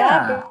 Great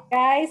job,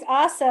 guys.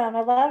 Awesome.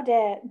 I loved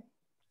it.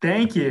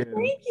 Thank you.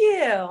 Thank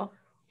you.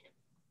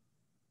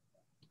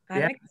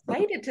 I'm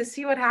excited to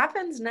see what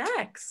happens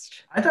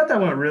next. I thought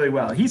that went really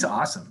well. He's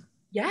awesome.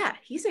 Yeah,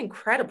 he's an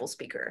incredible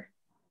speaker.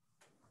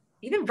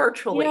 Even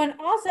virtually. You know, and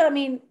also, I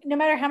mean, no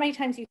matter how many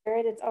times you hear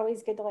it, it's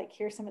always good to like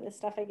hear some of this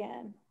stuff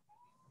again.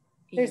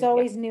 There's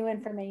always new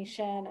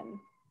information. And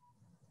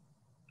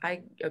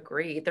I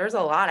agree. There's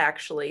a lot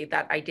actually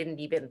that I didn't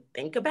even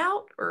think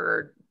about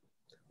or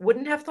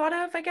wouldn't have thought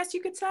of, I guess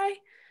you could say,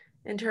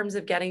 in terms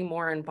of getting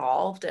more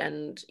involved,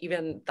 and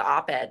even the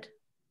op-ed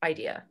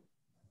idea,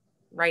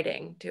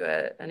 writing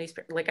to a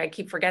newspaper. Like I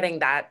keep forgetting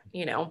that,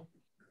 you know,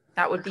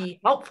 that would be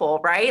helpful,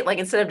 right? Like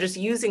instead of just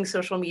using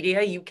social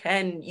media, you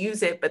can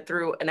use it, but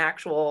through an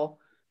actual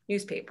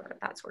newspaper,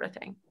 that sort of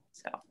thing.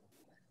 So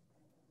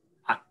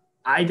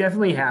I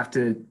definitely have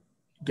to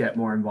get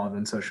more involved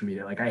in social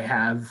media. Like I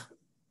have.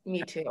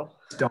 Me too.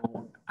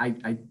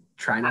 I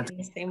try not to.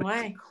 The same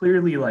way.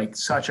 Clearly, like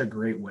such a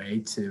great way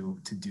to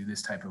do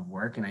this type of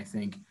work, and I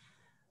think,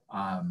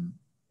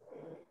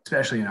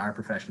 especially in our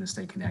profession, to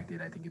stay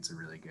connected, I think it's a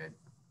really good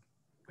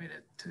way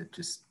to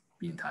just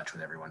be in touch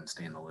with everyone and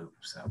stay in the loop.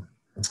 So,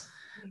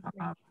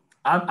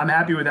 I'm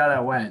happy with how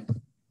that went,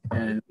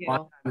 and a long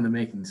time in the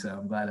making. So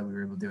I'm glad that we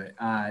were able to do it.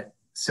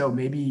 So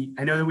maybe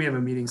I know that we have a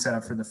meeting set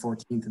up for the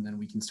 14th, and then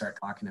we can start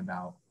talking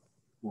about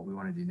what we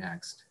want to do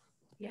next.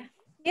 Yeah.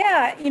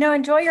 Yeah, you know,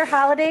 enjoy your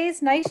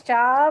holidays. Nice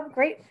job.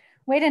 Great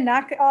way to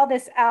knock all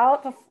this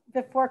out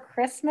before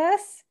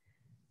Christmas.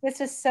 This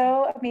is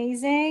so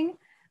amazing.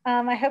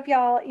 I hope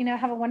y'all, you know,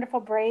 have a wonderful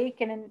break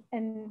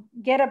and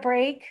get a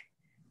break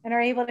and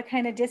are able to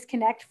kind of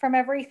disconnect from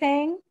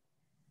everything.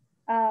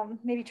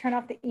 Maybe turn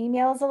off the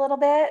emails a little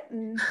bit,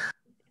 and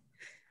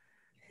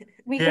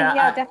we can,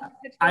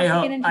 definitely.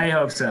 I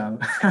hope so.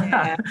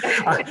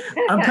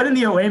 I'm putting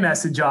the away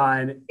message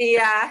on.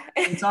 Yeah.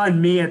 It's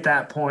on me at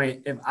that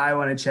point if I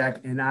want to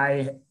check, and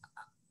I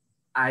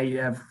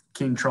have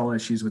control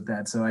issues with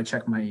that, so I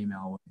check my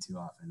email way too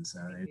often. So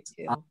it's,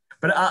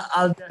 but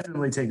I'll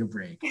definitely take a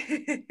break.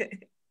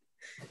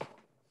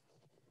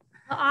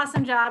 Well,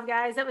 awesome job,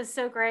 guys. That was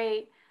so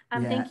great.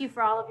 Thank you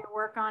for all of your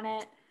work on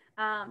it,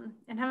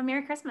 and have a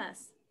Merry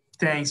Christmas.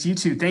 Thanks. You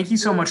too. Thank you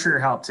so much for your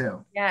help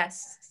too.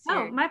 Yes.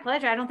 Oh, my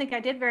pleasure. I don't think I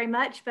did very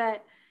much,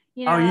 but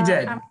you know. Oh, you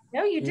did.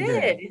 No, you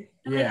did.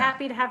 I'm really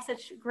happy to have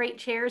such great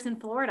chairs in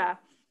Florida.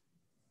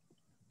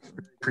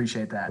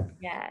 Appreciate that.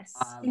 Yes.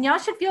 And y'all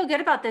should feel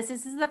good about this.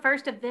 This is the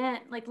first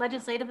event, like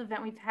legislative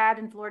event we've had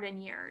in Florida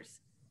in years.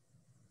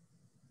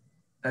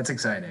 That's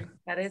exciting.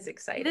 That is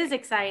exciting. It is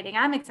exciting.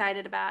 I'm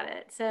excited about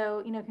it.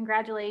 So, you know,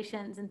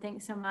 congratulations and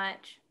thanks so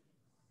much.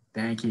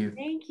 Thank you.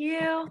 Thank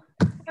you.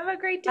 Have a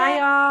great day. Bye,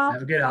 y'all.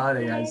 Have a good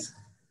holiday, guys.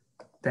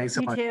 Thanks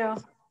so much. You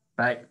too.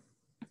 Bye.